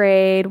fourth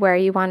grade where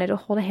you wanted to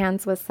hold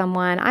hands with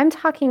someone. I'm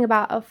talking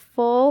about a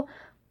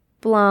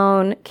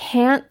full-blown,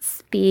 can't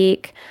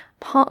speak,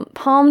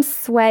 palms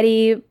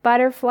sweaty,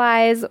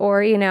 butterflies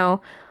or,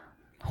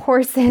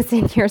 horses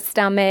in your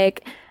stomach,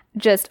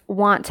 just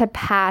want to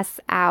pass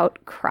out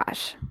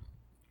crush.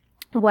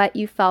 What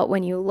you felt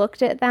when you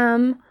looked at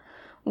them,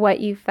 what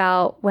you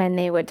felt when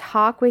they would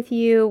talk with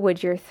you.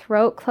 Would your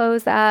throat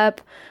close up?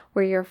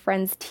 Were your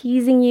friends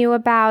teasing you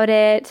about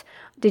it?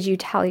 Did you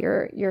tell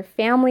your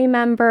family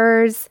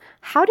members?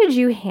 How did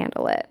you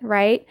handle it,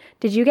 right?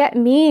 Did you get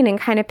mean and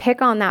kind of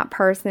pick on that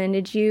person?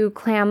 Did you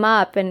clam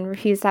up and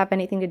refuse to have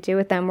anything to do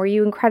with them? Were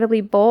you incredibly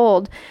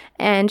bold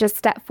and just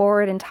step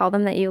forward and tell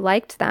them that you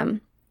liked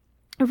them?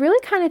 Really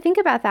kind of think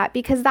about that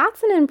because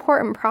that's an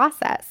important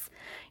process.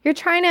 You're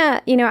trying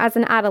to, as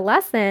an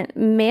adolescent,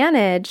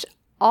 manage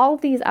all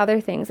these other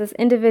things, this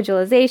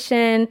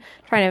individualization,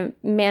 trying to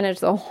manage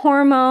the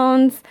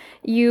hormones.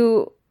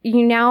 You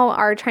now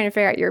are trying to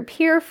figure out your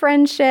peer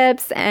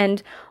friendships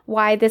and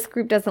why this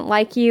group doesn't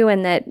like you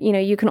and that,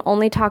 you can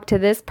only talk to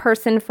this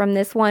person from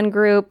this one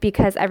group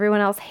because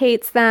everyone else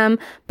hates them,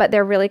 but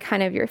they're really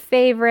kind of your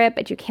favorite,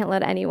 but you can't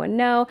let anyone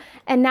know.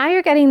 And now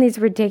you're getting these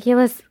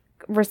ridiculous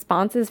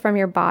responses from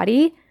your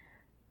body,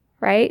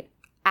 right?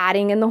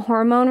 Adding in the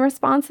hormone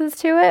responses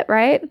to it,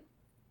 right?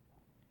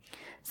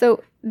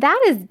 So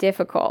that is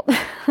difficult.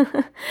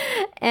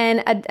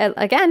 And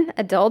again,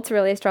 adults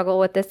really struggle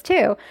with this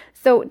too.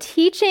 So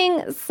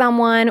teaching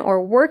someone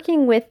or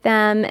working with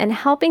them and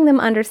helping them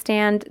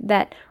understand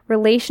that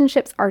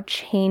relationships are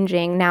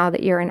changing now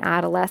that you're an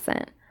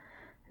adolescent.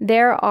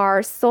 There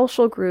are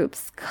social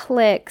groups,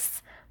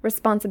 cliques,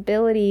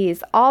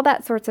 responsibilities, all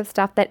that sorts of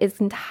stuff that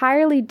is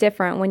entirely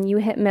different when you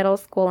hit middle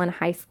school and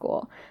high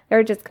school. There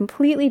are just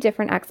completely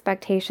different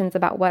expectations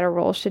about what a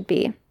role should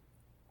be,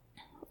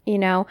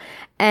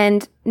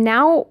 and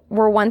now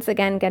we're once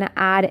again going to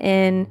add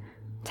in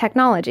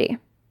technology.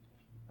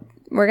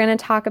 We're going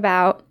to talk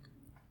about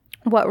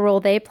what role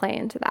they play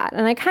into that.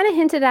 And I kind of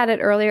hinted at it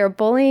earlier.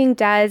 Bullying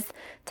does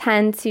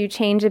tend to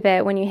change a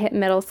bit when you hit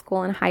middle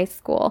school and high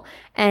school.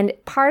 And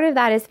part of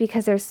that is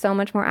because there's so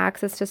much more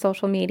access to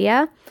social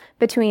media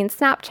between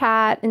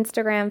Snapchat,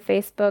 Instagram,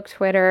 Facebook,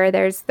 Twitter.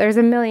 There's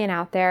a million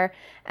out there.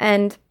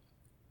 And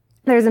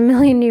there's a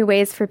million new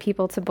ways for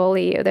people to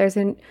bully you. There's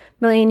a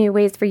million new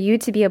ways for you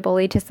to be a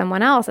bully to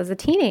someone else as a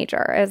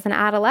teenager, as an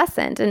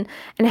adolescent, and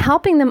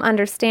helping them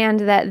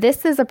understand that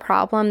this is a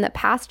problem that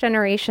past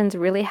generations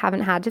really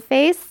haven't had to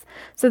face.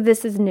 So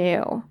this is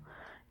new,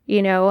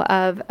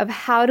 of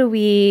how do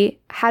we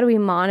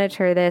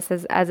monitor this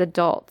as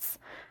adults?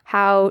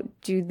 How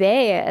do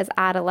they, as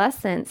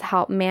adolescents,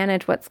 help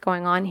manage what's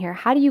going on here?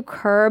 How do you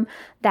curb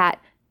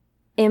that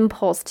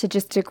impulse to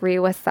just agree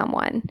with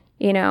someone,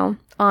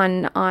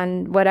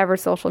 on whatever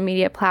social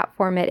media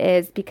platform it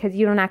is, because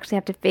you don't actually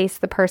have to face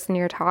the person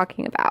you're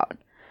talking about,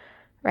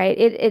 right?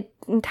 It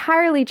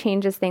entirely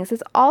changes things.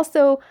 It's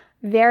also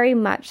very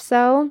much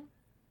so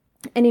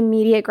an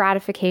immediate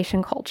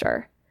gratification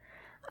culture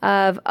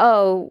of,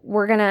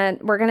 we're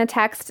gonna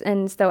text,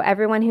 and so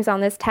everyone who's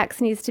on this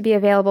text needs to be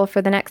available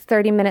for the next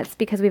 30 minutes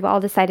because we've all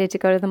decided to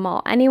go to the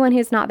mall. Anyone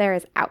who's not there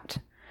is out.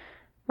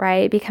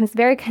 Right? It becomes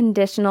very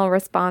conditional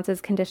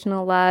responses,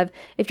 conditional love.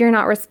 If you're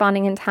not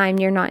responding in time,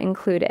 you're not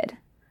included,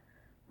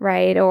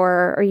 right?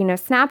 Or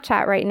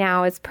Snapchat right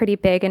now is pretty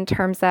big in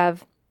terms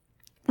of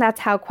that's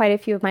how quite a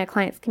few of my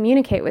clients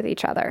communicate with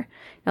each other.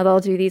 They'll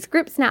do these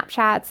group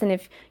Snapchats, and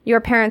if your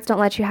parents don't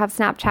let you have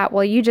Snapchat,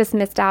 well, you just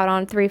missed out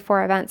on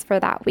 3-4 events for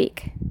that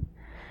week,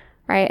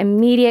 right?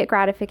 Immediate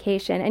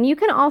gratification. And you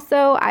can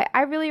also,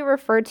 I really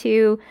refer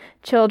to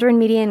Children,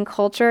 Media, and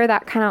Culture,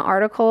 that kind of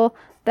article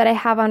that I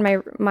have on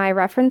my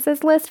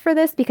references list for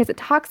this, because it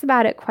talks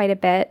about it quite a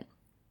bit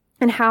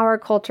and how our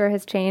culture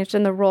has changed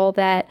and the role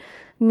that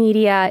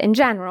media in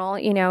general,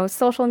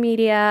 social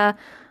media,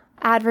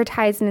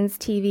 advertisements,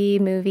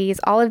 TV, movies,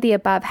 all of the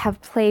above have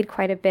played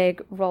quite a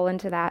big role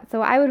into that.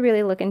 So I would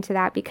really look into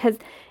that because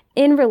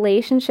in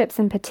relationships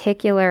in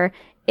particular,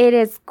 it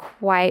is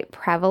quite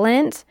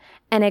prevalent.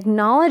 And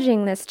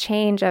acknowledging this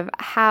change of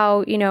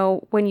how,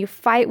 when you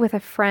fight with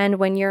a friend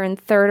when you're in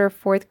third or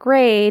fourth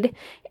grade,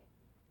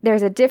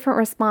 there's a different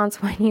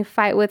response when you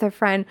fight with a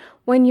friend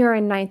when you're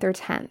in 9th or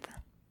 10th.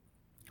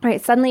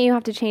 Right? Suddenly you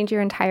have to change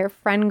your entire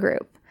friend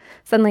group.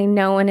 Suddenly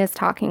no one is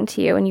talking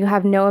to you and you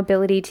have no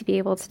ability to be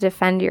able to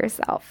defend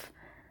yourself.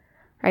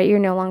 Right? You're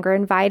no longer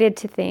invited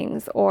to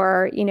things,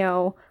 or,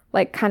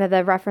 like kind of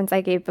the reference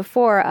I gave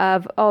before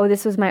of, oh,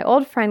 this was my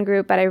old friend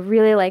group, but I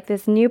really like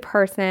this new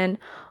person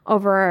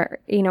over,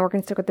 we're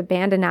going to stick with the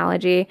band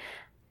analogy,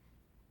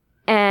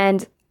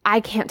 and I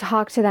can't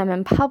talk to them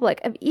in public.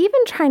 Even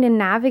trying to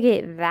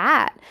navigate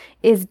that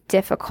is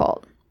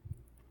difficult.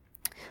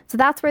 So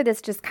that's where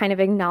this just kind of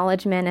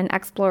acknowledgement and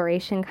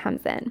exploration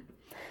comes in.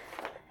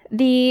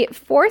 The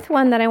fourth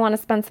one that I want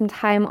to spend some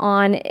time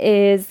on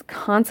is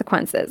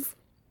consequences.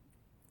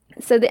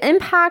 So the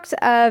impact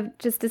of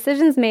just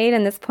decisions made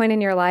in this point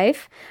in your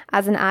life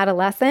as an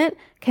adolescent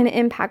can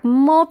impact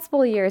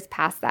multiple years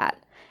past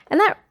that. And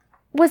that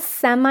was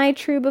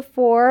semi-true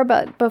before,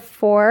 but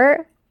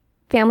before,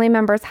 family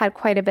members had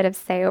quite a bit of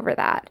say over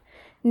that.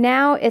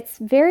 Now it's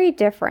very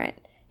different.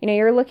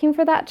 You're looking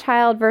for that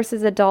child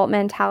versus adult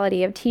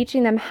mentality of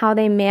teaching them how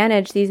they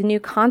manage these new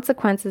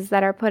consequences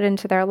that are put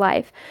into their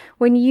life.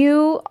 When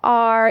you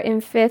are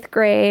in 5th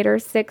grade or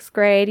 6th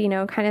grade,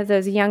 kind of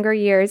those younger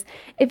years,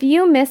 if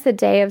you miss a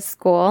day of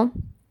school,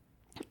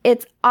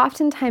 it's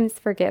oftentimes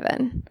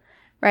forgiven,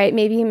 right?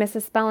 Maybe you miss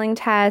a spelling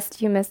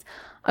test, you miss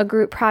a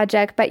group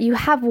project, but you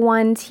have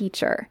one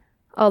teacher.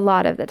 A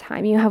lot of the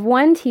time, you have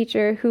one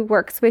teacher who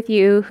works with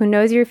you, who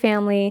knows your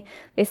family.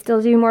 They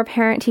still do more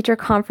parent-teacher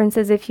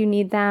conferences if you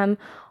need them.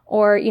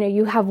 Or,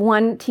 you have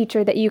one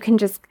teacher that you can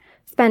just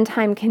spend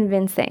time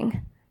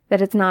convincing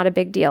that it's not a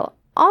big deal.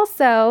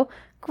 Also,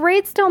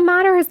 grades don't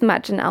matter as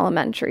much in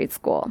elementary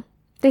school.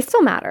 They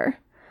still matter.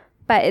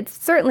 But it's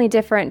certainly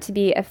different to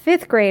be a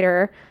 5th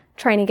grader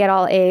trying to get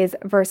all A's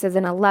versus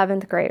an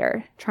 11th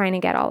grader trying to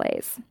get all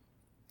A's.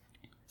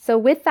 So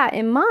with that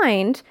in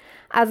mind,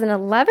 as an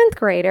 11th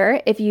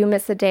grader, if you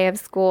miss a day of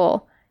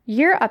school,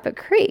 you're up a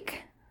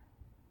creek.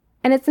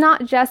 And it's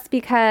not just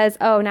because,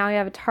 oh, now I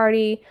have a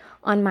tardy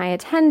on my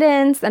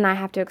attendance and I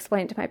have to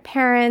explain it to my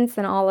parents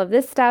and all of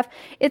this stuff.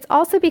 It's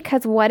also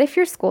because what if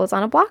your school is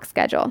on a block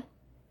schedule?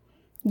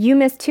 You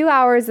miss 2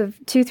 hours of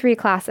 2-3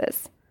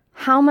 classes.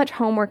 How much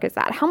homework is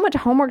that? How much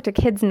homework do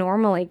kids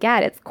normally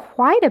get? It's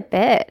quite a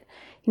bit.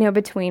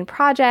 Between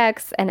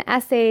projects and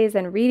essays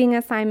and reading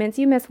assignments,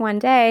 you miss one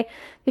day,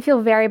 they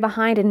feel very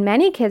behind, and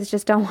many kids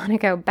just don't want to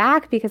go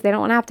back because they don't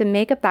want to have to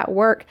make up that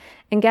work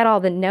and get all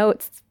the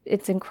notes.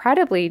 It's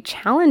incredibly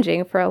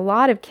challenging for a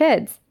lot of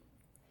kids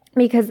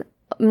because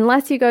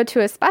unless you go to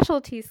a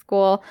specialty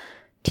school,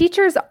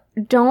 teachers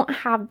don't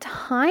have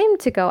time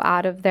to go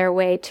out of their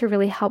way to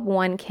really help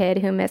one kid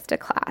who missed a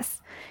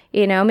class.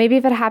 Maybe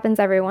if it happens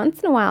every once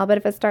in a while, but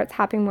if it starts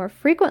happening more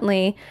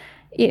frequently,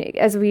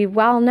 as we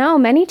well know,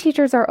 many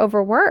teachers are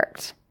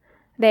overworked.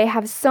 They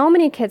have so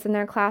many kids in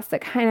their class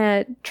that kind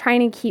of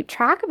trying to keep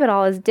track of it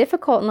all is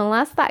difficult. And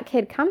unless that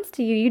kid comes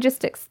to you, you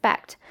just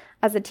expect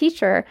as a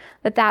teacher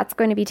that that's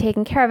going to be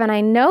taken care of. And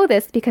I know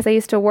this because I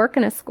used to work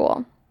in a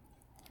school.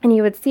 And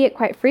you would see it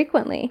quite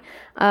frequently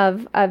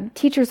of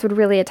teachers would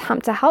really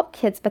attempt to help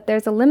kids, but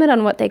there's a limit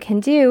on what they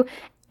can do.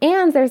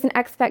 And there's an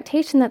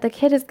expectation that the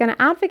kid is going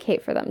to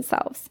advocate for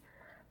themselves.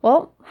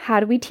 Well,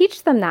 how do we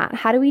teach them that?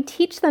 How do we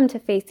teach them to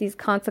face these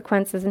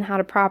consequences and how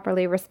to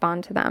properly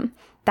respond to them?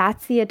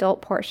 That's the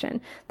adult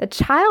portion. The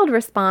child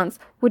response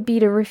would be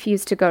to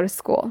refuse to go to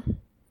school.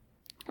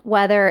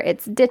 Whether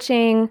it's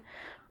ditching,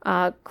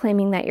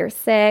 claiming that you're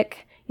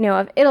sick,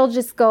 if it'll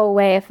just go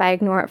away if I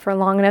ignore it for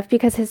long enough,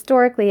 because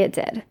historically it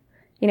did.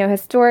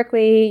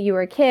 Historically you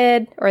were a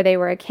kid or they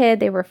were a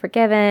kid, they were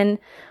forgiven.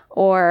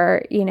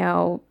 Or,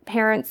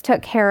 parents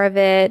took care of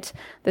it,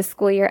 the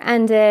school year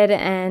ended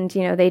and,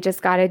 they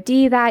just got a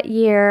D that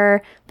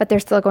year, but they're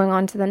still going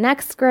on to the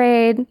next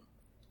grade.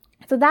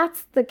 So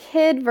that's the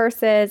kid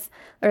versus,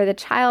 or the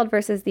child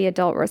versus the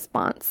adult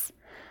response.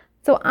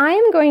 So I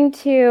am going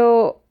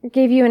to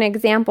give you an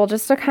example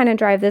just to kind of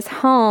drive this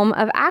home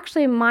of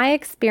actually my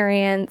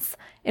experience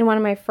in one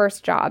of my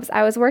first jobs.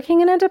 I was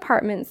working in a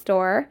department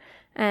store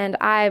and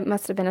I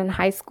must have been in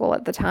high school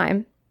at the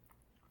time.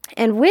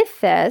 And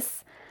with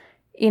this,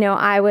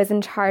 I was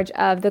in charge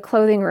of the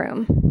clothing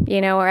room,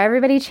 where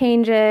everybody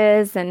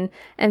changes and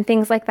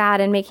things like that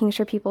and making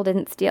sure people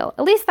didn't steal.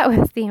 At least that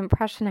was the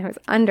impression I was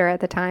under at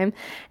the time.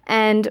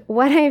 And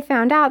what I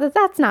found out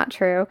that's not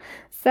true.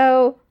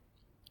 So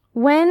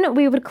when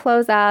we would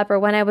close up or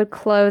when I would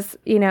close,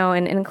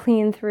 and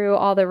clean through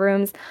all the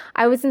rooms,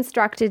 I was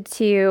instructed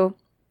to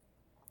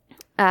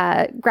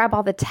grab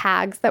all the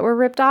tags that were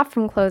ripped off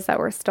from clothes that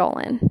were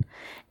stolen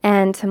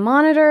and to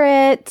monitor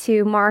it,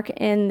 to mark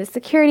in the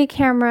security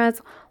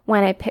cameras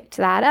when I picked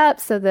that up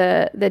so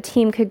the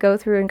team could go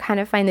through and kind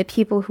of find the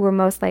people who were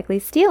most likely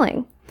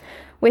stealing.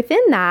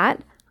 Within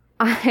that,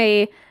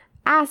 I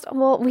asked,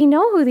 well, we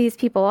know who these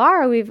people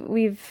are.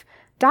 We've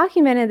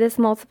documented this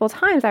multiple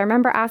times. I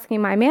remember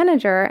asking my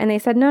manager and they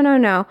said,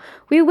 no.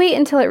 We wait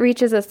until it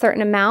reaches a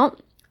certain amount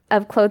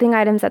of clothing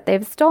items that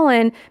they've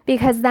stolen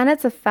because then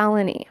it's a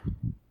felony.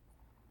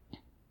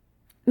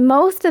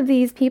 most of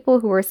these people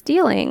who were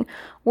stealing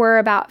were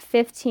about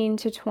 15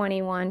 to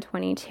 21,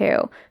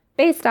 22,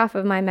 based off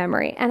of my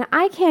memory. And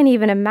I can't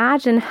even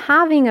imagine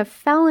having a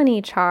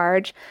felony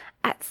charge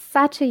at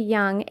such a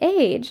young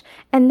age.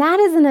 And that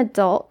is an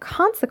adult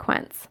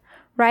consequence,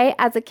 right?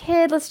 As a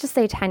kid, let's just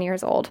say 10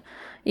 years old,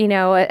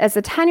 as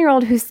a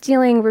 10-year-old who's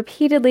stealing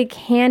repeatedly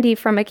candy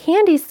from a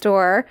candy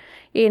store,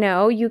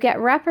 you get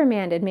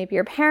reprimanded. Maybe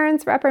your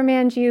parents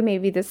reprimand you.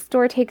 Maybe the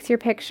store takes your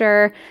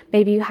picture.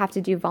 Maybe you have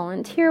to do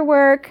volunteer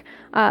work.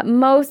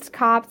 Most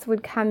cops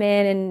would come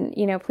in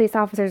and, police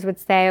officers would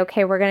say,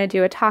 okay, we're going to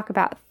do a talk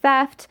about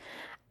theft.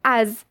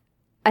 As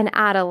an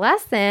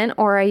adolescent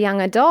or a young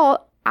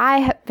adult, I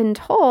have been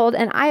told,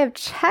 and I have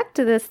checked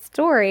this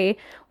story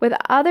with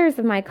others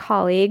of my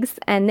colleagues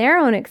and their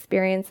own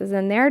experiences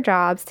in their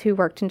jobs who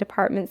worked in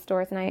department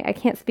stores, and I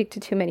can't speak to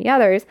too many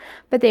others,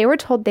 but they were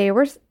told they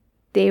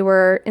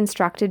were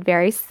instructed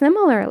very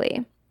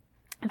similarly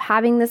of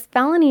having this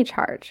felony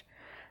charge,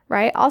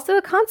 right? Also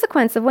a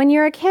consequence of when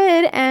you're a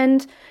kid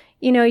and,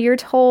 you're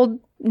told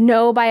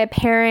no by a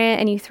parent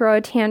and you throw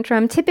a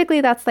tantrum.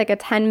 Typically that's like a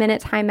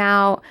 10-minute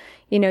timeout.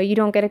 You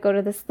don't get to go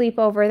to the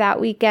sleepover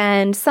that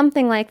weekend,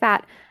 something like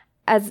that.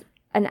 As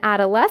an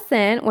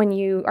adolescent, when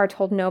you are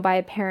told no by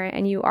a parent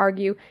and you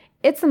argue,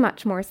 it's a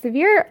much more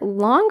severe,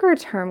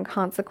 longer-term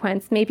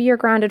consequence. Maybe you're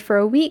grounded for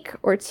a week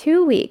or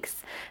 2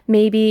 weeks.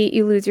 Maybe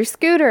you lose your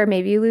scooter.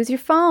 Maybe you lose your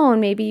phone.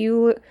 Maybe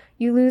you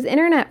lose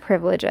internet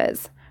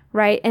privileges,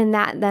 right? And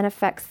that then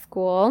affects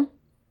school.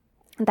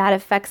 That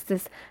affects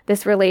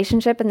this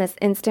relationship and this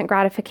instant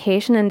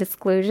gratification and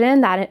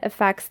disclusion. That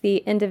affects the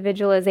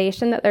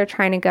individualization that they're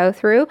trying to go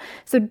through.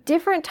 So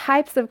different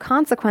types of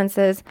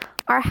consequences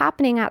are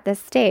happening at this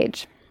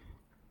stage.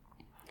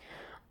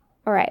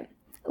 All right.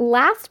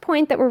 Last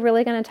point that we're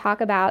really going to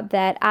talk about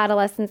that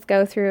adolescents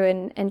go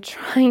through and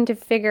trying to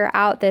figure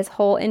out this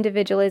whole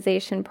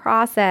individualization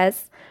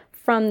process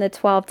from the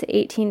 12 to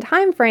 18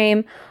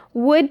 timeframe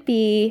would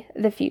be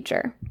the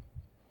future.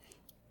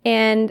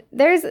 And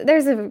there's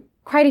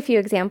quite a few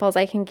examples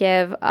I can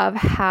give of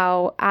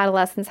how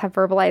adolescents have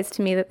verbalized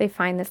to me that they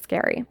find this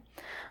scary.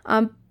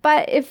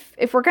 But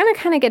if we're going to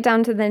kind of get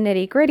down to the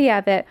nitty gritty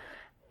of it,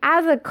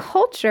 as a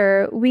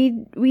culture, we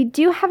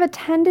do have a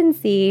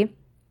tendency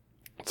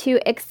to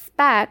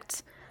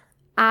expect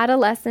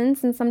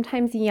adolescents and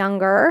sometimes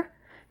younger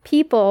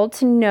people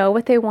to know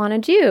what they want to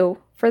do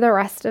for the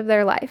rest of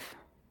their life.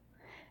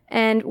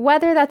 And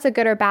whether that's a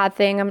good or bad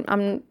thing,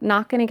 I'm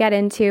not going to get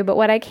into, but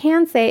what I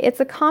can say, it's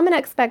a common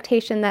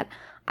expectation that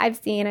I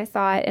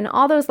saw it in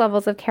all those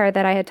levels of care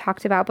that I had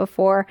talked about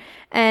before.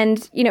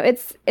 And,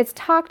 it's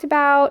talked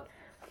about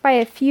by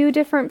a few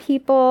different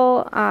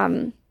people.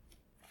 I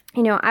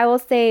will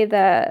say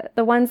the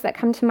ones that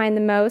come to mind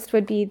the most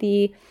would be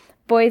the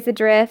Boys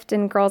Adrift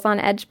and Girls on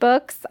Edge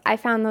books. I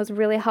found those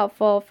really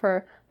helpful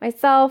for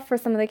myself, for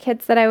some of the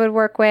kids that I would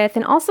work with,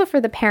 and also for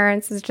the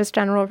parents as just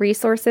general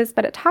resources.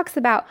 But it talks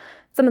about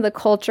some of the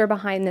culture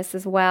behind this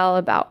as well,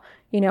 about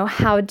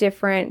how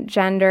different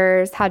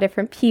genders, how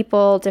different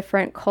people,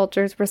 different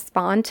cultures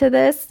respond to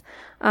this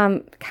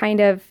kind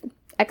of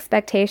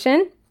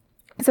expectation.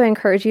 So I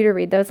encourage you to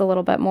read those a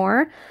little bit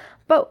more.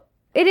 But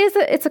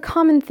it's a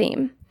common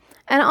theme.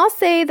 And I'll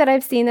say that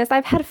I've seen this.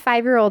 I've had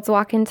 5-year-olds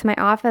walk into my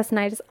office and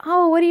I just,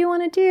 what do you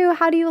want to do?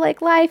 How do you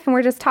like life? And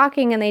we're just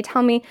talking and they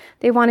tell me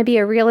they want to be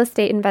a real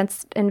estate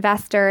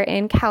investor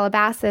in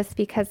Calabasas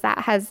because that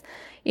has,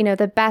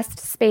 the best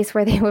space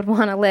where they would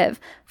want to live.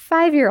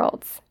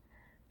 5-year-olds.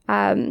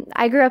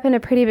 I grew up in a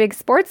pretty big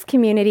sports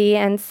community.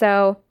 And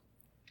so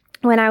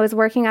when I was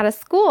working at a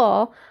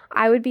school,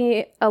 I would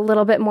be a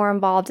little bit more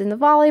involved in the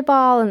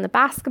volleyball and the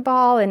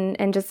basketball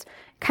and just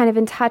kind of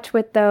in touch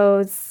with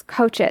those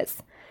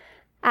coaches.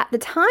 At the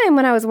time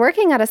when I was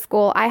working at a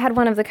school, I had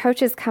one of the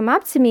coaches come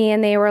up to me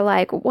and they were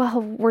like,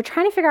 well, we're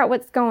trying to figure out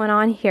what's going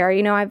on here.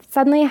 I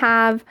suddenly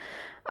have,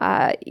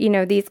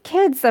 these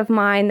kids of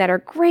mine that are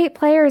great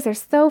players. They're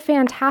so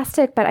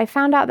fantastic, but I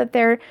found out that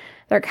they're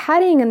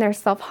cutting and they're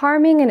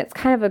self-harming and it's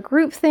kind of a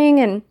group thing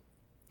and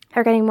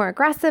they're getting more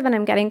aggressive and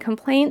I'm getting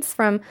complaints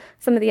from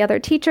some of the other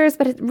teachers,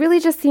 but it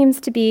really just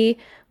seems to be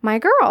my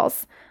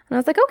girls. And I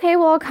was like, okay,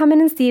 well, I'll come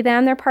in and see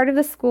them. They're part of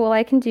the school.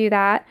 I can do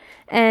that.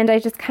 And I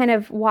just kind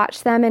of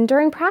watched them. And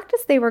during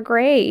practice, they were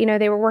great.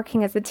 They were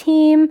working as a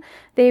team.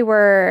 They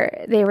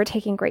were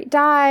taking great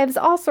dives,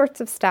 all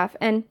sorts of stuff.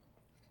 And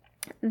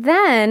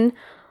then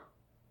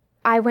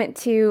I went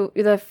to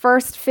the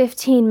first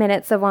 15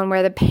 minutes of one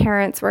where the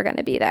parents were going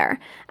to be there.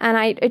 And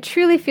I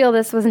truly feel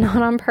this was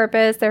not on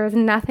purpose. There was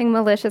nothing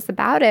malicious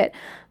about it.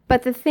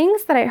 But the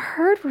things that I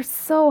heard were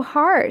so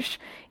harsh.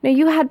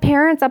 You had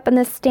parents up in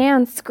the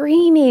stands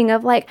screaming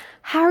of like,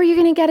 how are you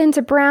going to get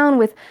into Brown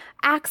with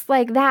acts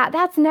like that?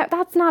 That's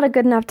not a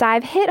good enough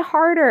dive. Hit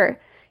harder.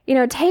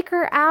 Take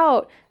her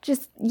out.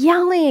 Just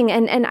yelling.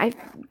 And I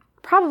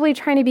probably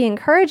trying to be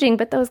encouraging,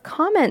 but those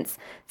comments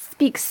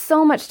speak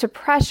so much to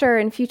pressure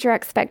and future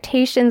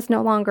expectations,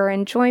 no longer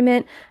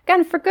enjoyment.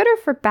 Again, for good or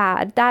for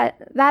bad, that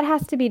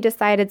has to be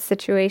decided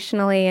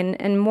situationally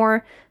and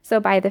more so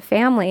by the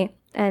family.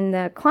 and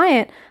the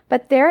client,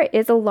 but there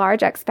is a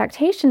large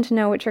expectation to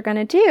know what you're going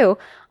to do.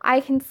 I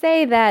can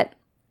say that,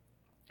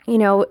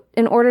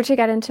 in order to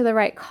get into the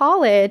right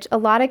college, a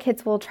lot of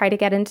kids will try to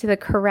get into the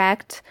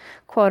correct,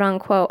 quote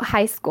unquote,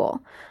 high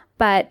school.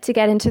 But to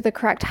get into the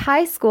correct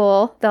high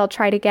school, they'll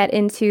try to get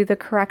into the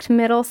correct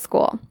middle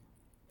school.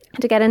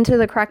 To get into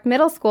the correct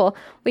middle school,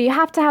 well, you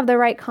have to have the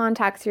right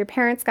contacts. Your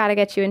parents got to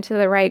get you into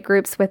the right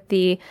groups with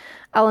the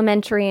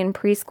elementary and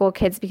preschool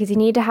kids, because you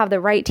need to have the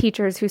right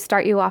teachers who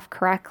start you off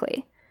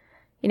correctly.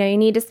 You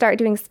need to start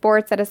doing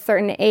sports at a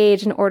certain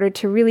age in order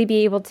to really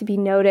be able to be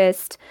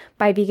noticed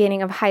by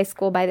beginning of high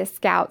school by the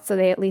scouts, so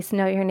they at least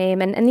know your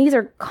name. And these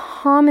are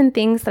common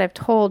things that I've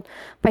told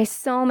by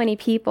so many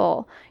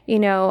people,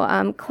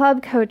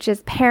 club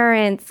coaches,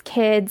 parents,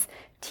 kids,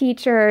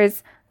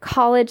 teachers,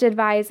 college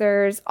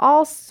advisors,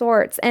 all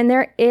sorts. And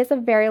there is a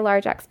very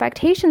large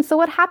expectation. So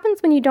what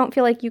happens when you don't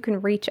feel like you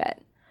can reach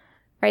it,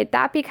 right?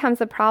 That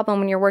becomes a problem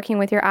when you're working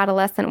with your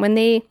adolescent, when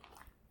they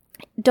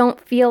don't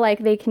feel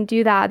like they can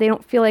do that. They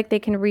don't feel like they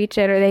can reach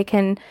it, or they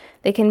can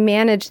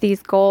manage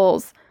these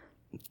goals.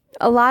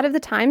 A lot of the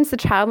times the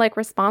childlike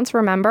response,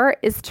 remember,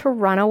 is to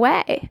run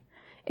away.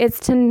 It's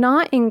to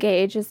not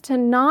engage, is to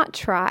not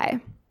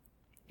try,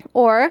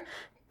 or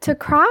to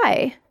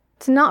cry,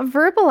 to not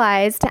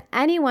verbalize to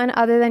anyone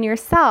other than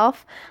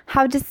yourself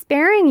how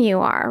despairing you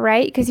are,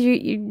 right? Because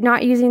you're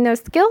not using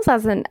those skills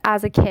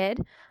as a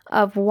kid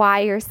of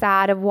why you're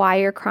sad, of why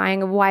you're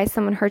crying, of why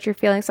someone hurt your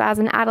feelings. So as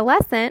an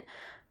adolescent,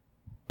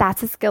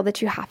 that's a skill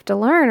that you have to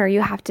learn, or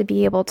you have to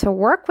be able to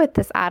work with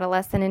this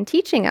adolescent in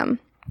teaching them.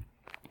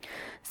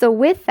 So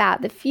with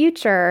that, the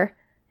future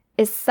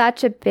is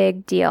such a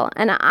big deal.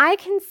 And I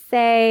can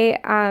say,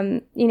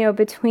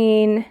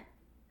 between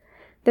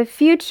the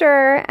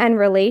future and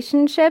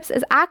relationships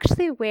is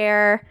actually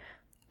where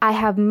I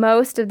have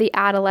most of the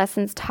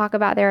adolescents talk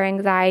about their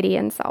anxiety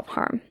and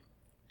self-harm.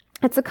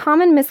 It's a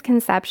common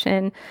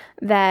misconception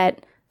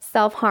that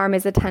self-harm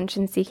is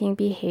attention-seeking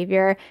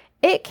behavior.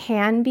 It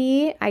can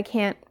be. I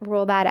can't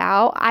rule that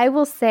out. I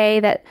will say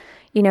that,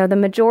 the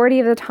majority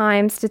of the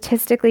time,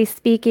 statistically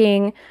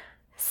speaking,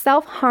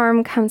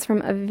 self-harm comes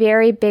from a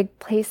very big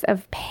place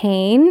of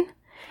pain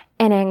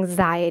and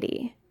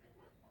anxiety.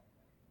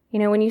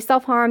 When you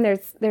self-harm,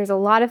 there's a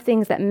lot of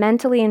things that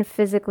mentally and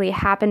physically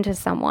happen to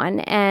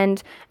someone.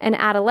 And an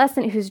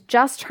adolescent who's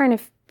just trying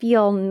to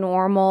feel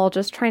normal,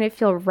 just trying to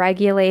feel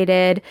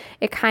regulated,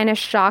 it kind of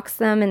shocks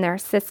them in their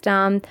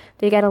system.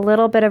 They get a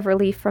little bit of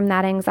relief from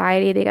that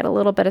anxiety. They get a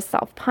little bit of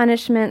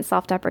self-punishment,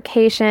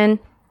 self-deprecation.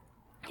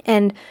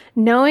 And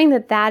knowing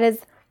that that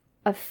is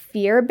a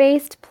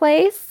fear-based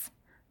place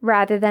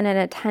rather than an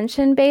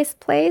attention-based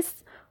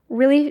place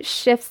really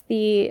shifts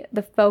the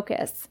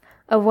focus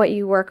of what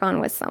you work on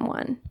with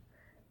someone.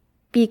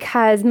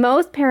 Because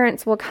most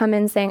parents will come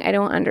in saying, I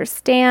don't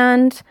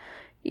understand,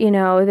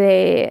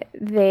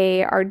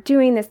 they are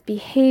doing this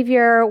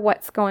behavior,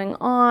 what's going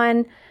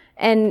on,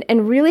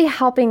 and really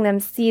helping them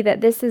see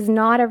that this is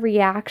not a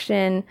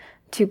reaction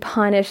to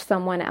punish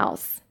someone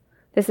else.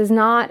 This is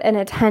not an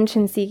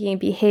attention-seeking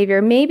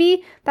behavior.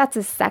 Maybe that's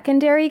a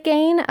secondary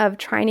gain of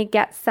trying to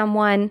get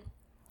someone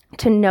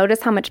to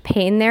notice how much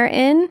pain they're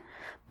in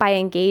by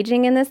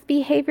engaging in this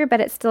behavior, but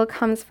it still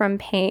comes from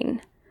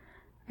pain,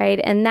 right?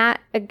 And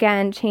that,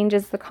 again,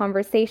 changes the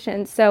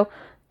conversation. So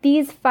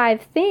these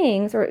 5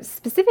 things, or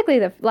specifically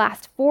the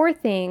last 4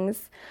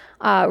 things,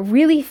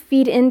 really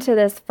feed into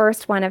this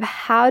first one of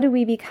how do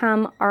we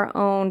become our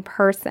own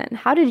person?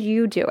 How did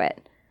you do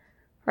it,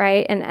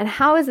 right? And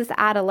how is this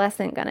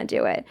adolescent going to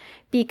do it?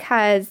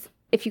 Because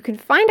if you can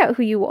find out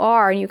who you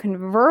are and you can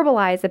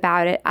verbalize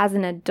about it as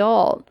an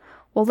adult,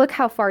 well, look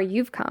how far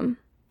you've come.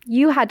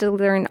 You had to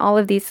learn all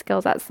of these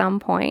skills at some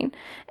point,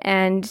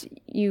 and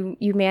you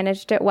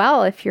managed it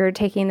well if you're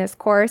taking this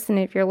course and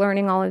if you're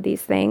learning all of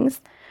these things,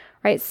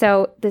 right?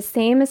 So the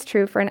same is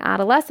true for an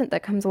adolescent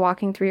that comes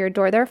walking through your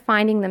door. They're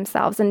finding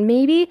themselves, and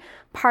maybe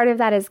part of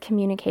that is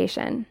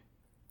communication.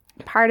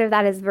 Part of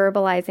that is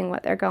verbalizing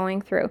what they're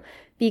going through,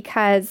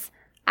 because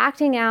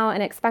acting out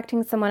and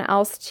expecting someone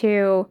else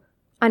to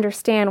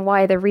understand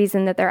why the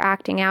reason that they're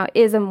acting out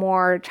is a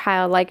more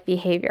childlike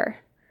behavior,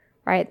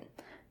 right?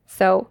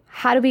 So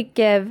how do we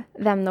give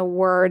them the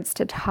words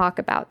to talk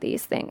about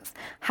these things?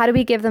 How do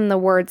we give them the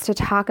words to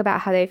talk about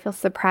how they feel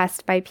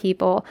suppressed by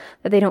people,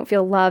 that they don't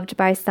feel loved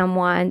by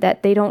someone,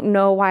 that they don't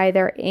know why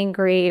they're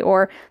angry,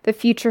 or the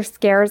future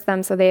scares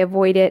them so they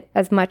avoid it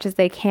as much as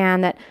they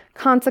can, that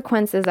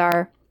consequences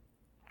are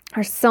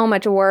so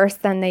much worse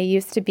than they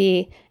used to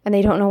be, and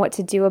they don't know what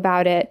to do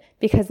about it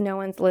because no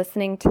one's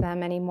listening to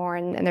them anymore,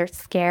 and they're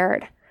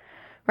scared,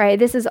 right?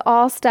 This is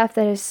all stuff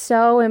that is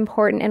so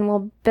important and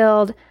will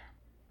build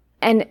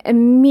an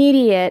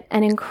immediate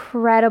and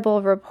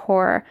incredible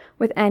rapport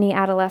with any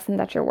adolescent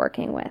that you're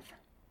working with,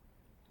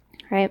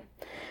 right?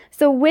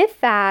 So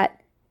with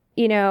that,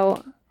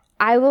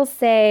 I will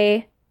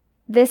say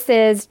this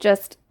is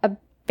just a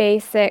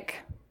basic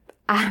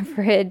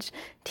average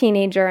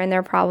teenager and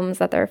their problems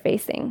that they're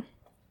facing.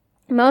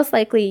 most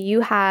likely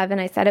you have, and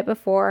I said it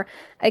before,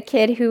 a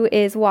kid who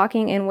is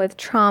walking in with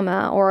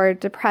trauma or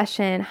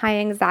depression, high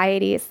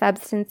anxiety,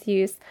 substance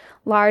use,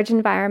 large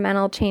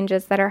environmental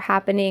changes that are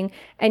happening,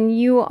 and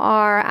you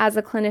are, as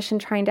a clinician,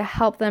 trying to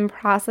help them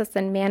process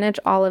and manage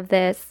all of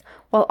this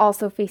while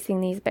also facing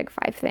these big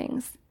 5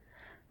 things,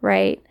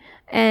 right?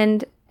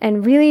 And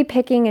really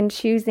picking and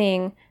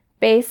choosing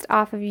based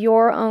off of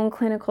your own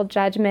clinical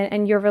judgment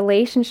and your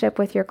relationship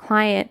with your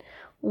client,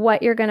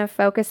 what you're going to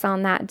focus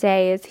on that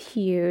day is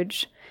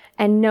huge.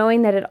 And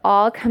knowing that it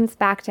all comes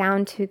back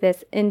down to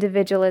this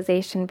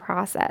individualization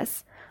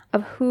process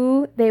of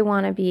who they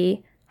want to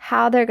be,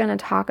 how they're going to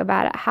talk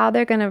about it, how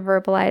they're going to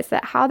verbalize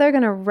it, how they're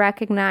going to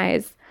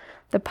recognize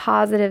the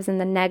positives and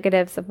the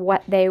negatives of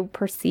what they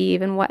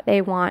perceive and what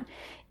they want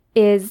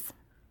is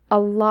a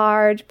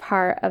large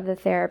part of the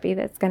therapy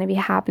that's going to be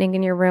happening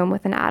in your room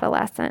with an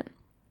adolescent,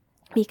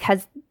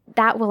 because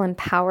that will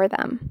empower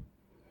them.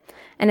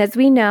 And as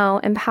we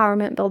know,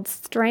 empowerment builds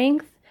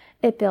strength,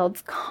 it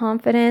builds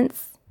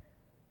confidence,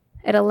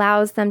 it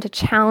allows them to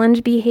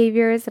challenge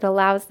behaviors, it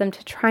allows them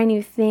to try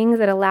new things,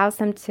 it allows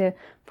them to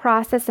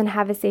process and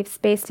have a safe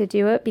space to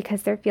do it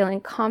because they're feeling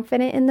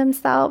confident in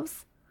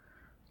themselves.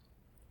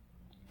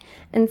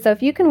 And so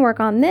if you can work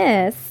on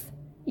this,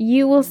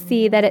 you will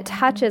see that it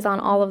touches on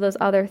all of those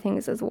other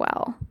things as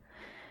well.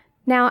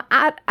 Now,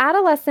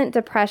 adolescent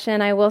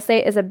depression, I will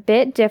say, is a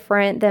bit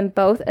different than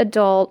both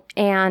adult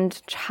and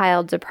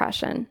child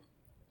depression.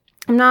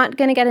 I'm not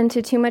going to get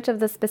into too much of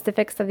the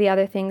specifics of the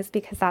other things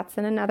because that's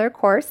in another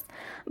course,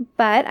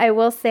 but I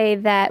will say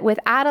that with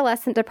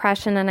adolescent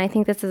depression, and I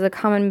think this is a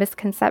common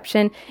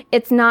misconception,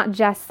 it's not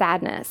just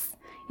sadness.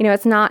 You know,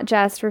 it's not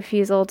just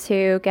refusal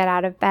to get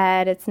out of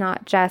bed. It's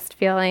not just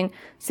feeling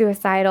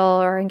suicidal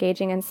or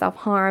engaging in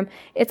self-harm.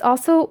 It's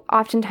also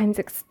oftentimes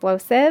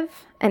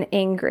explosive and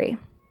angry.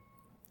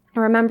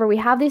 Remember, we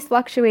have these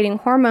fluctuating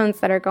hormones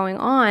that are going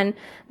on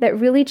that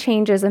really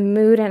changes a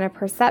mood and a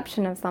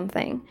perception of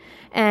something.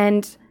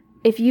 And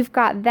if you've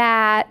got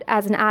that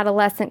as an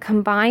adolescent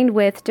combined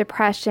with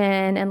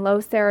depression and low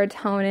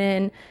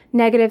serotonin,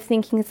 negative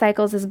thinking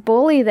cycles, this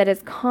bully that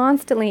is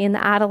constantly in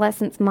the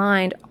adolescent's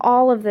mind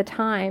all of the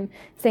time,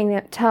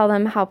 tell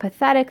them how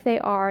pathetic they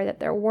are, that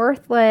they're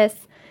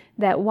worthless,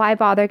 that why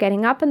bother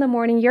getting up in the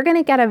morning, you're going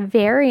to get a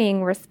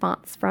varying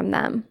response from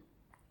them.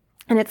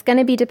 And it's going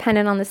to be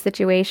dependent on the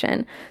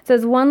situation. So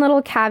there's one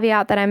little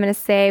caveat that I'm going to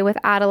say with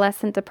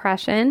adolescent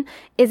depression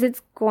is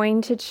it's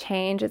going to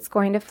change. It's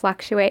going to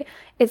fluctuate.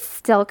 It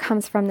still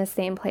comes from the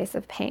same place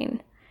of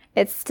pain.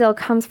 It still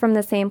comes from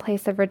the same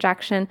place of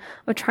rejection,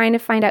 of trying to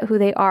find out who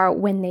they are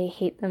when they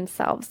hate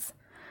themselves,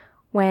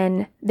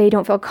 when they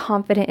don't feel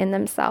confident in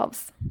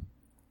themselves,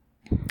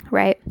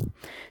 right?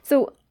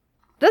 So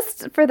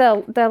just for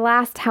the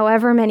last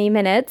however many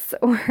minutes,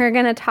 we're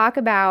going to talk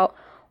about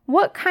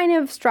what kind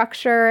of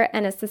structure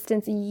and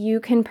assistance you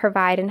can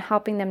provide in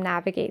helping them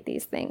navigate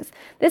these things.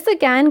 This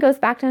again goes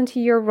back down to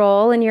your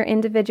role and your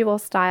individual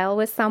style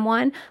with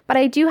someone, but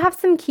I do have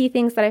some key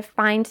things that I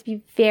find to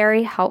be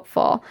very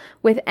helpful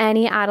with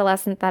any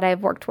adolescent that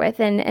I've worked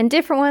with, and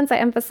different ones. I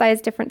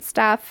emphasize different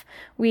stuff.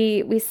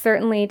 We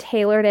certainly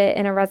tailored it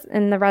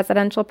in the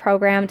residential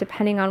program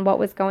depending on what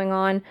was going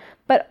on,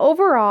 but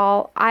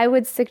overall, I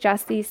would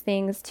suggest these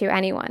things to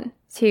anyone.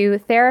 To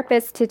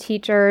therapists, to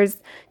teachers,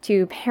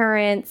 to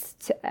parents,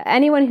 to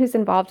anyone who's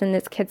involved in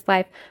this kid's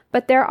life.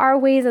 But there are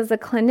ways as a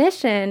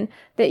clinician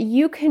that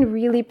you can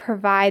really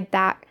provide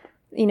that,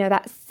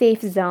 that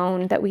safe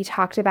zone that we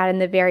talked about in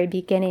the very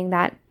beginning,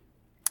 that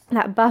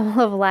bubble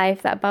of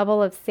life, that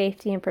bubble of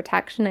safety and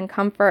protection and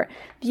comfort.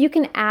 You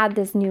can add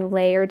this new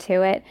layer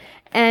to it.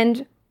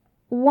 And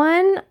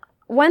one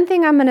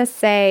thing I'm going to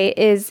say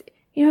is,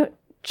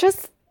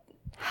 just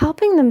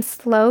helping them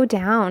slow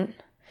down.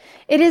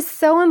 It is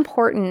so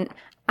important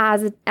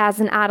as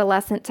an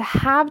adolescent to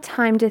have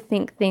time to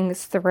think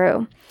things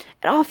through.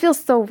 It all feels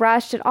so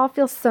rushed. It all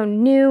feels so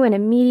new and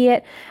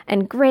immediate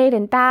and great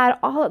and bad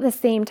all at the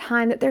same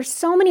time, that there's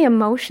so many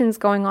emotions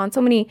going on,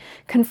 so many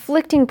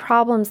conflicting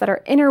problems that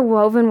are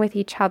interwoven with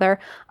each other,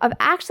 of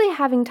actually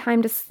having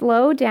time to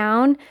slow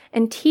down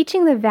and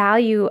teaching the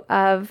value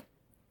of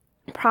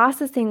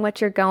processing what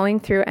you're going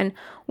through and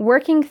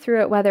working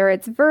through it, whether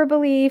it's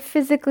verbally,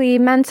 physically,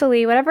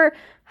 mentally, whatever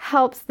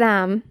helps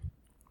them,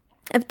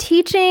 of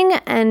teaching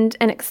and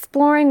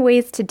exploring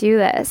ways to do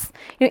this.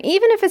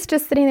 Even if it's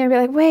just sitting there and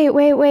be like,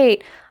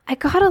 wait, I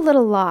got a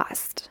little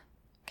lost.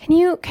 Can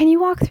you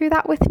walk through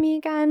that with me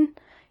again?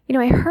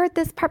 I heard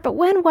this part, but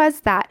when was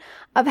that?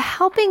 Of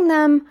helping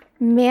them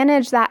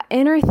manage that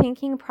inner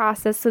thinking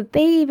process so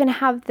they even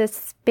have this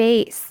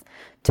space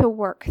to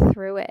work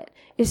through it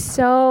is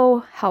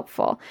so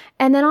helpful.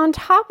 And then on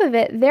top of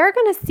it, they're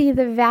going to see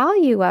the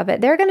value of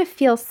it. They're going to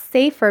feel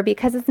safer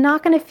because it's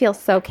not going to feel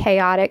so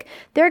chaotic.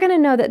 They're going to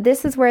know that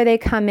this is where they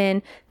come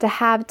in to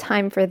have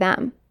time for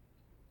them,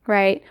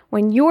 right?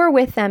 When you're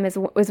with them is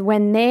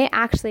when they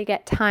actually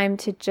get time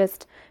to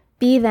just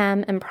be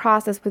them and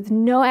process with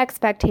no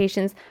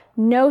expectations,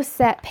 no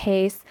set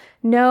pace,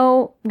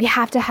 no, we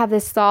have to have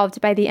this solved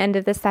by the end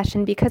of the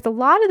session, because a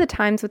lot of the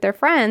times with their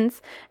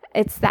friends,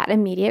 It's that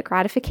immediate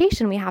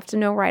gratification we have to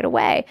know right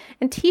away,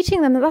 and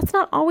teaching them that that's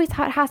not always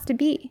how it has to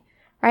be,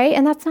 right?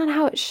 And that's not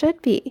how it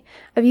should be.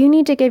 If you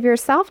need to give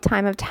yourself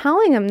time of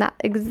telling them that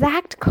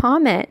exact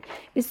comment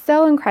is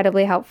so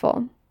incredibly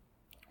helpful.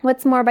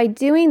 What's more, by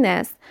doing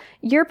this,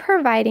 you're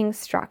providing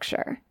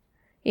structure.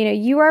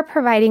 You are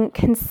providing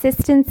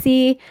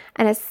consistency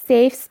and a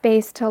safe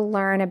space to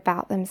learn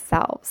about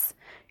themselves,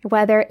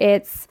 whether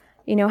it's,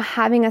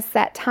 having a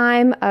set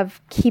time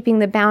of keeping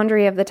the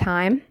boundary of the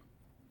time,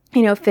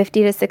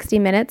 50 to 60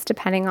 minutes,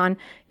 depending on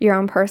your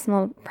own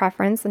personal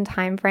preference and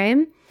time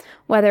frame,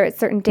 whether it's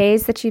certain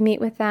days that you meet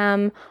with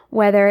them,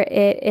 whether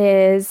it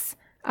is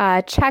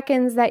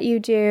check-ins that you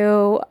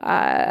do,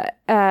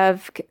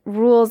 of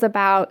rules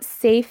about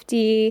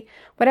safety,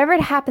 whatever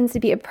it happens to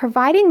be,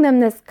 providing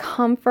them this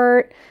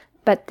comfort,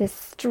 but this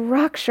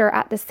structure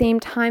at the same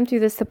time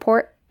through the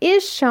support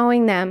is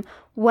showing them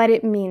what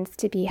it means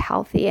to be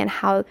healthy and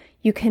how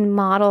you can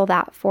model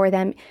that for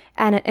them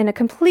and in a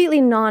completely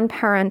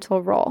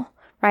non-parental role,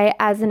 right?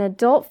 As an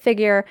adult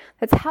figure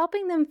that's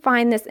helping them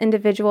find this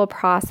individual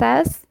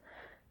process,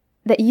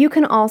 that you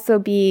can also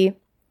be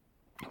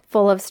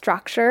full of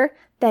structure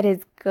that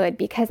is good,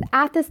 because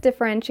at this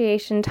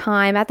differentiation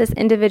time, at this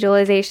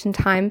individualization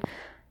time,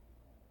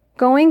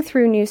 going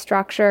through new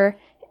structure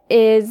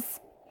is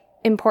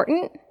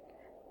important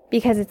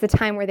because it's a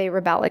time where they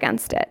rebel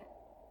against it.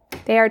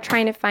 They are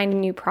trying to find a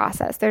new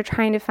process. They're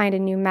trying to find a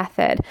new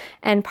method.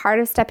 And part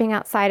of stepping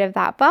outside of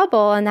that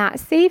bubble and that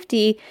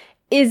safety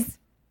is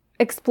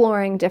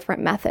exploring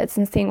different methods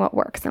and seeing what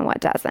works and what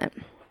doesn't.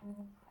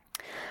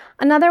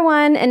 Another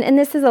one, and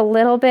this is a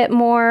little bit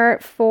more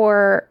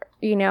for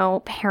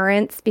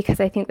parents,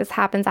 because I think this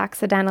happens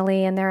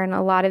accidentally and they're in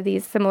a lot of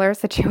these similar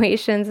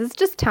situations, is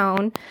just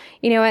tone.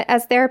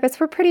 As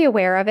therapists, we're pretty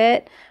aware of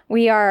it.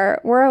 We're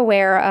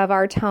aware of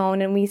our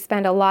tone, and we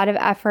spend a lot of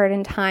effort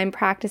and time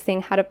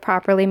practicing how to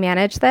properly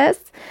manage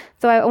this.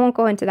 So I won't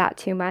go into that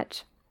too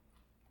much.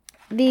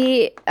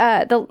 The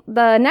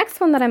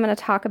next one that I'm going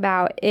to talk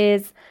about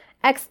is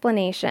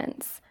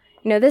explanations.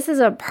 This is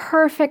a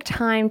perfect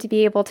time to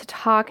be able to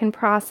talk and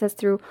process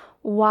through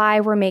why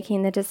we're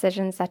making the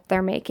decisions that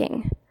they're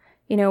making.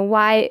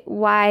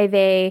 Why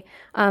they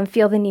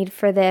feel the need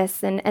for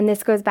this. And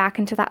this goes back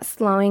into that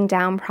slowing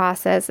down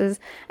process.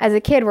 As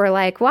a kid, we're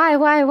like, why?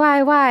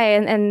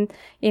 And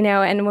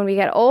when we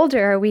get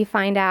older, we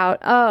find out,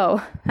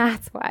 oh,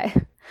 that's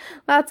why.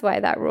 That's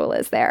why that rule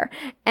is there.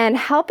 And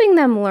helping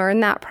them learn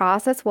that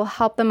process will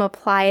help them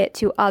apply it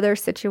to other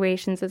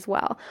situations as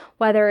well,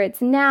 whether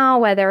it's now,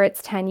 whether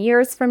it's 10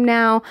 years from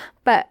now.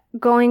 But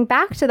going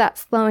back to that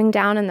slowing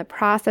down and the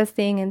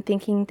processing and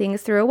thinking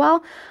things through,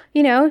 well,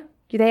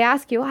 they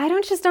ask you, I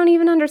don't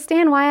even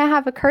understand why I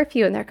have a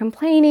curfew, and they're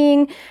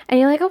complaining. And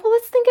you're like, oh, well,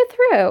 let's think it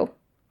through.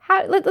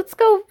 Let's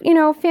go,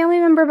 family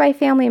member by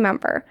family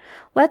member.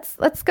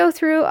 Let's go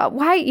through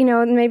why,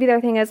 maybe their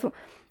thing is,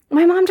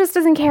 my mom just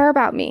doesn't care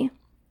about me.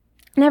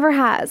 Never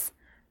has,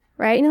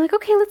 right? And you're like,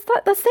 okay,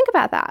 let's think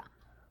about that.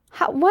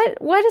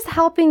 What is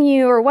helping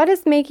you, or what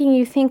is making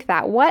you think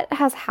that? What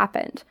has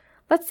happened?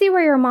 Let's see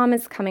where your mom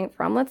is coming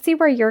from. Let's see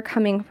where you're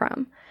coming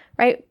from,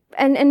 right?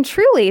 And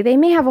truly, they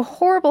may have a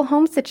horrible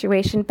home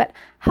situation, but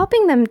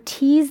helping them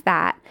tease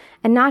that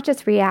and not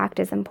just react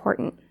is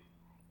important.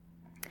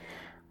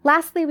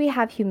 Lastly, we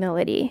have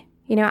humility.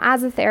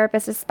 As a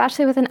therapist,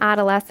 especially with an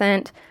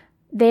adolescent,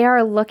 they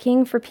are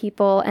looking for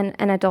people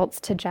and adults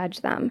to judge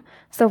them.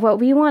 So what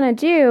we want to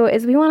do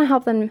is we want to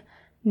help them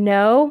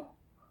know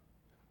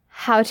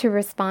how to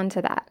respond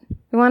to that.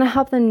 We want to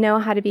help them know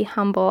how to be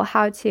humble,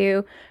 how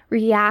to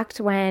react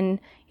when,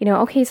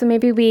 okay, so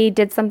maybe we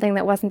did something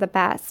that wasn't the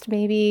best.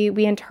 Maybe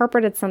we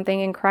interpreted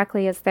something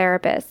incorrectly as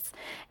therapists,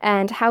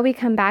 and how we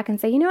come back and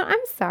say,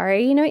 I'm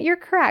sorry, you're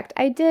correct.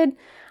 I did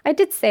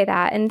say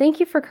that, and thank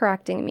you for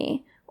correcting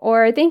me.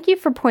 Or thank you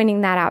for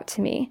pointing that out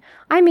to me.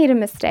 I made a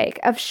mistake,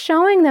 of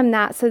showing them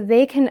that so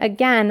they can,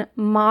 again,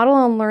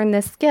 model and learn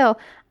this skill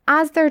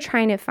as they're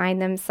trying to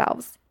find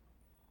themselves.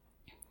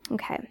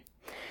 Okay.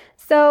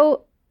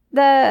 So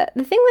the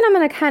thing that I'm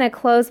going to kind of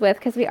close with,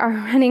 because we are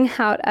running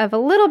out of a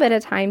little bit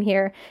of time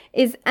here,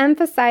 is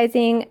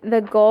emphasizing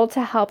the goal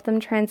to help them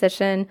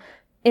transition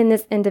in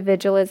this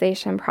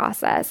individualization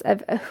process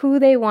of who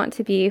they want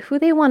to be, who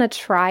they want to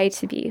try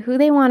to be, who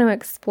they want to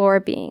explore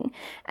being,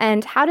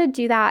 and how to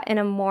do that in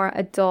a more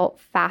adult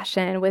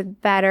fashion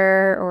with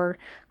better, or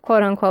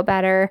quote unquote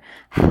better,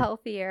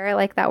 healthier, I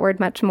like that word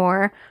much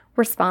more,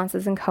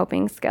 responses and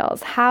coping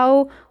skills.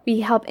 How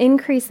we help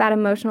increase that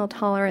emotional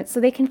tolerance so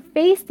they can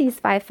face these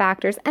 5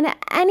 factors and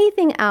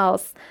anything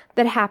else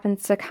that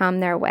happens to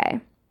come their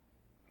way.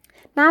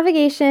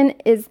 Navigation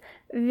is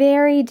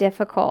very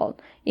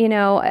difficult.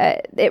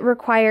 It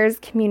requires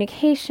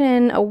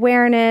communication,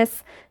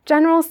 awareness,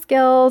 general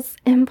skills,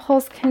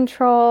 impulse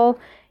control,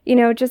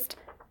 just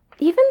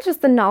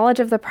the knowledge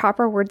of the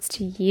proper words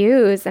to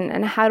use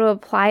and how to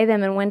apply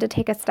them and when to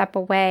take a step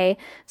away.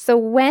 So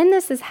when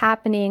this is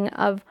happening,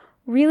 of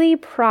really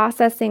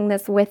processing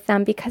this with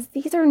them, because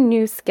these are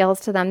new skills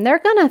to them. They're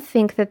going to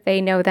think that they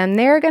know them.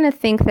 They're going to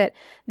think that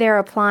they're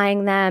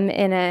applying them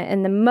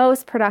in the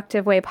most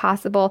productive way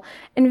possible,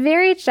 and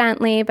very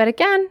gently, but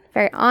again,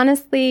 very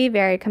honestly,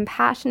 very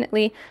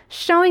compassionately,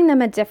 showing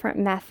them a different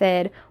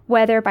method,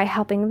 whether by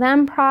helping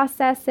them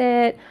process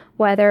it,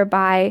 whether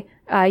by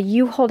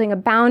you holding a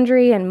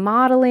boundary and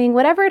modeling,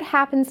 whatever it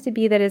happens to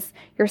be that is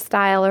your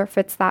style or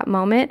fits that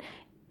moment,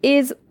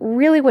 is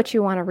really what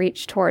you want to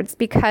reach towards,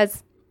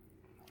 because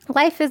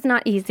life is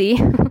not easy.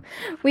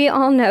 We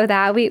all know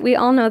that. We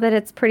all know that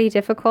it's pretty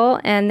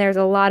difficult, and there's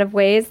a lot of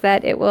ways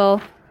that it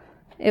will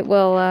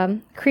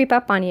creep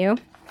up on you,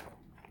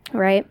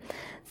 right?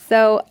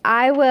 So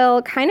I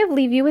will kind of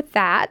leave you with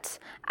that.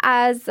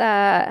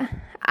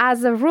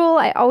 As a rule,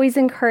 I always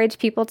encourage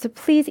people to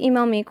please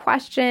email me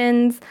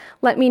questions.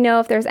 Let me know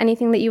if there's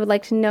anything that you would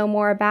like to know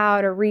more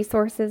about, or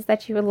resources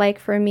that you would like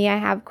from me. I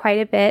have quite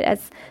a bit,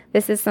 as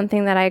this is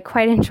something that I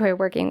quite enjoy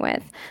working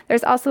with.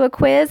 There's also a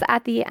quiz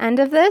at the end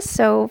of this,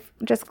 so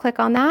just click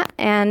on that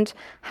and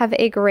have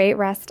a great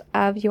rest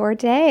of your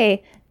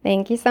day.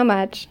 Thank you so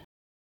much.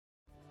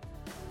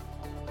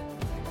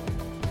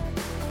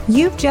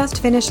 You've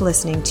just finished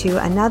listening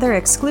to another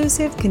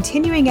exclusive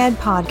Continuing Ed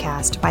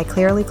podcast by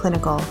Clearly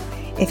Clinical.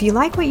 If you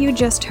like what you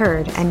just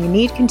heard and you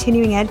need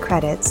Continuing Ed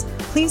credits,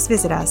 please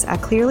visit us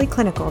at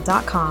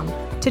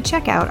clearlyclinical.com to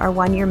check out our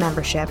 1-year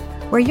membership,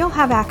 where you'll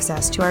have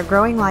access to our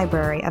growing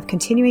library of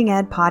Continuing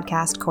Ed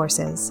podcast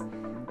courses.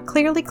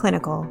 Clearly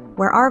Clinical,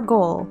 where our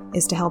goal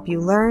is to help you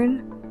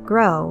learn,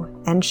 grow,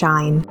 and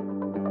shine.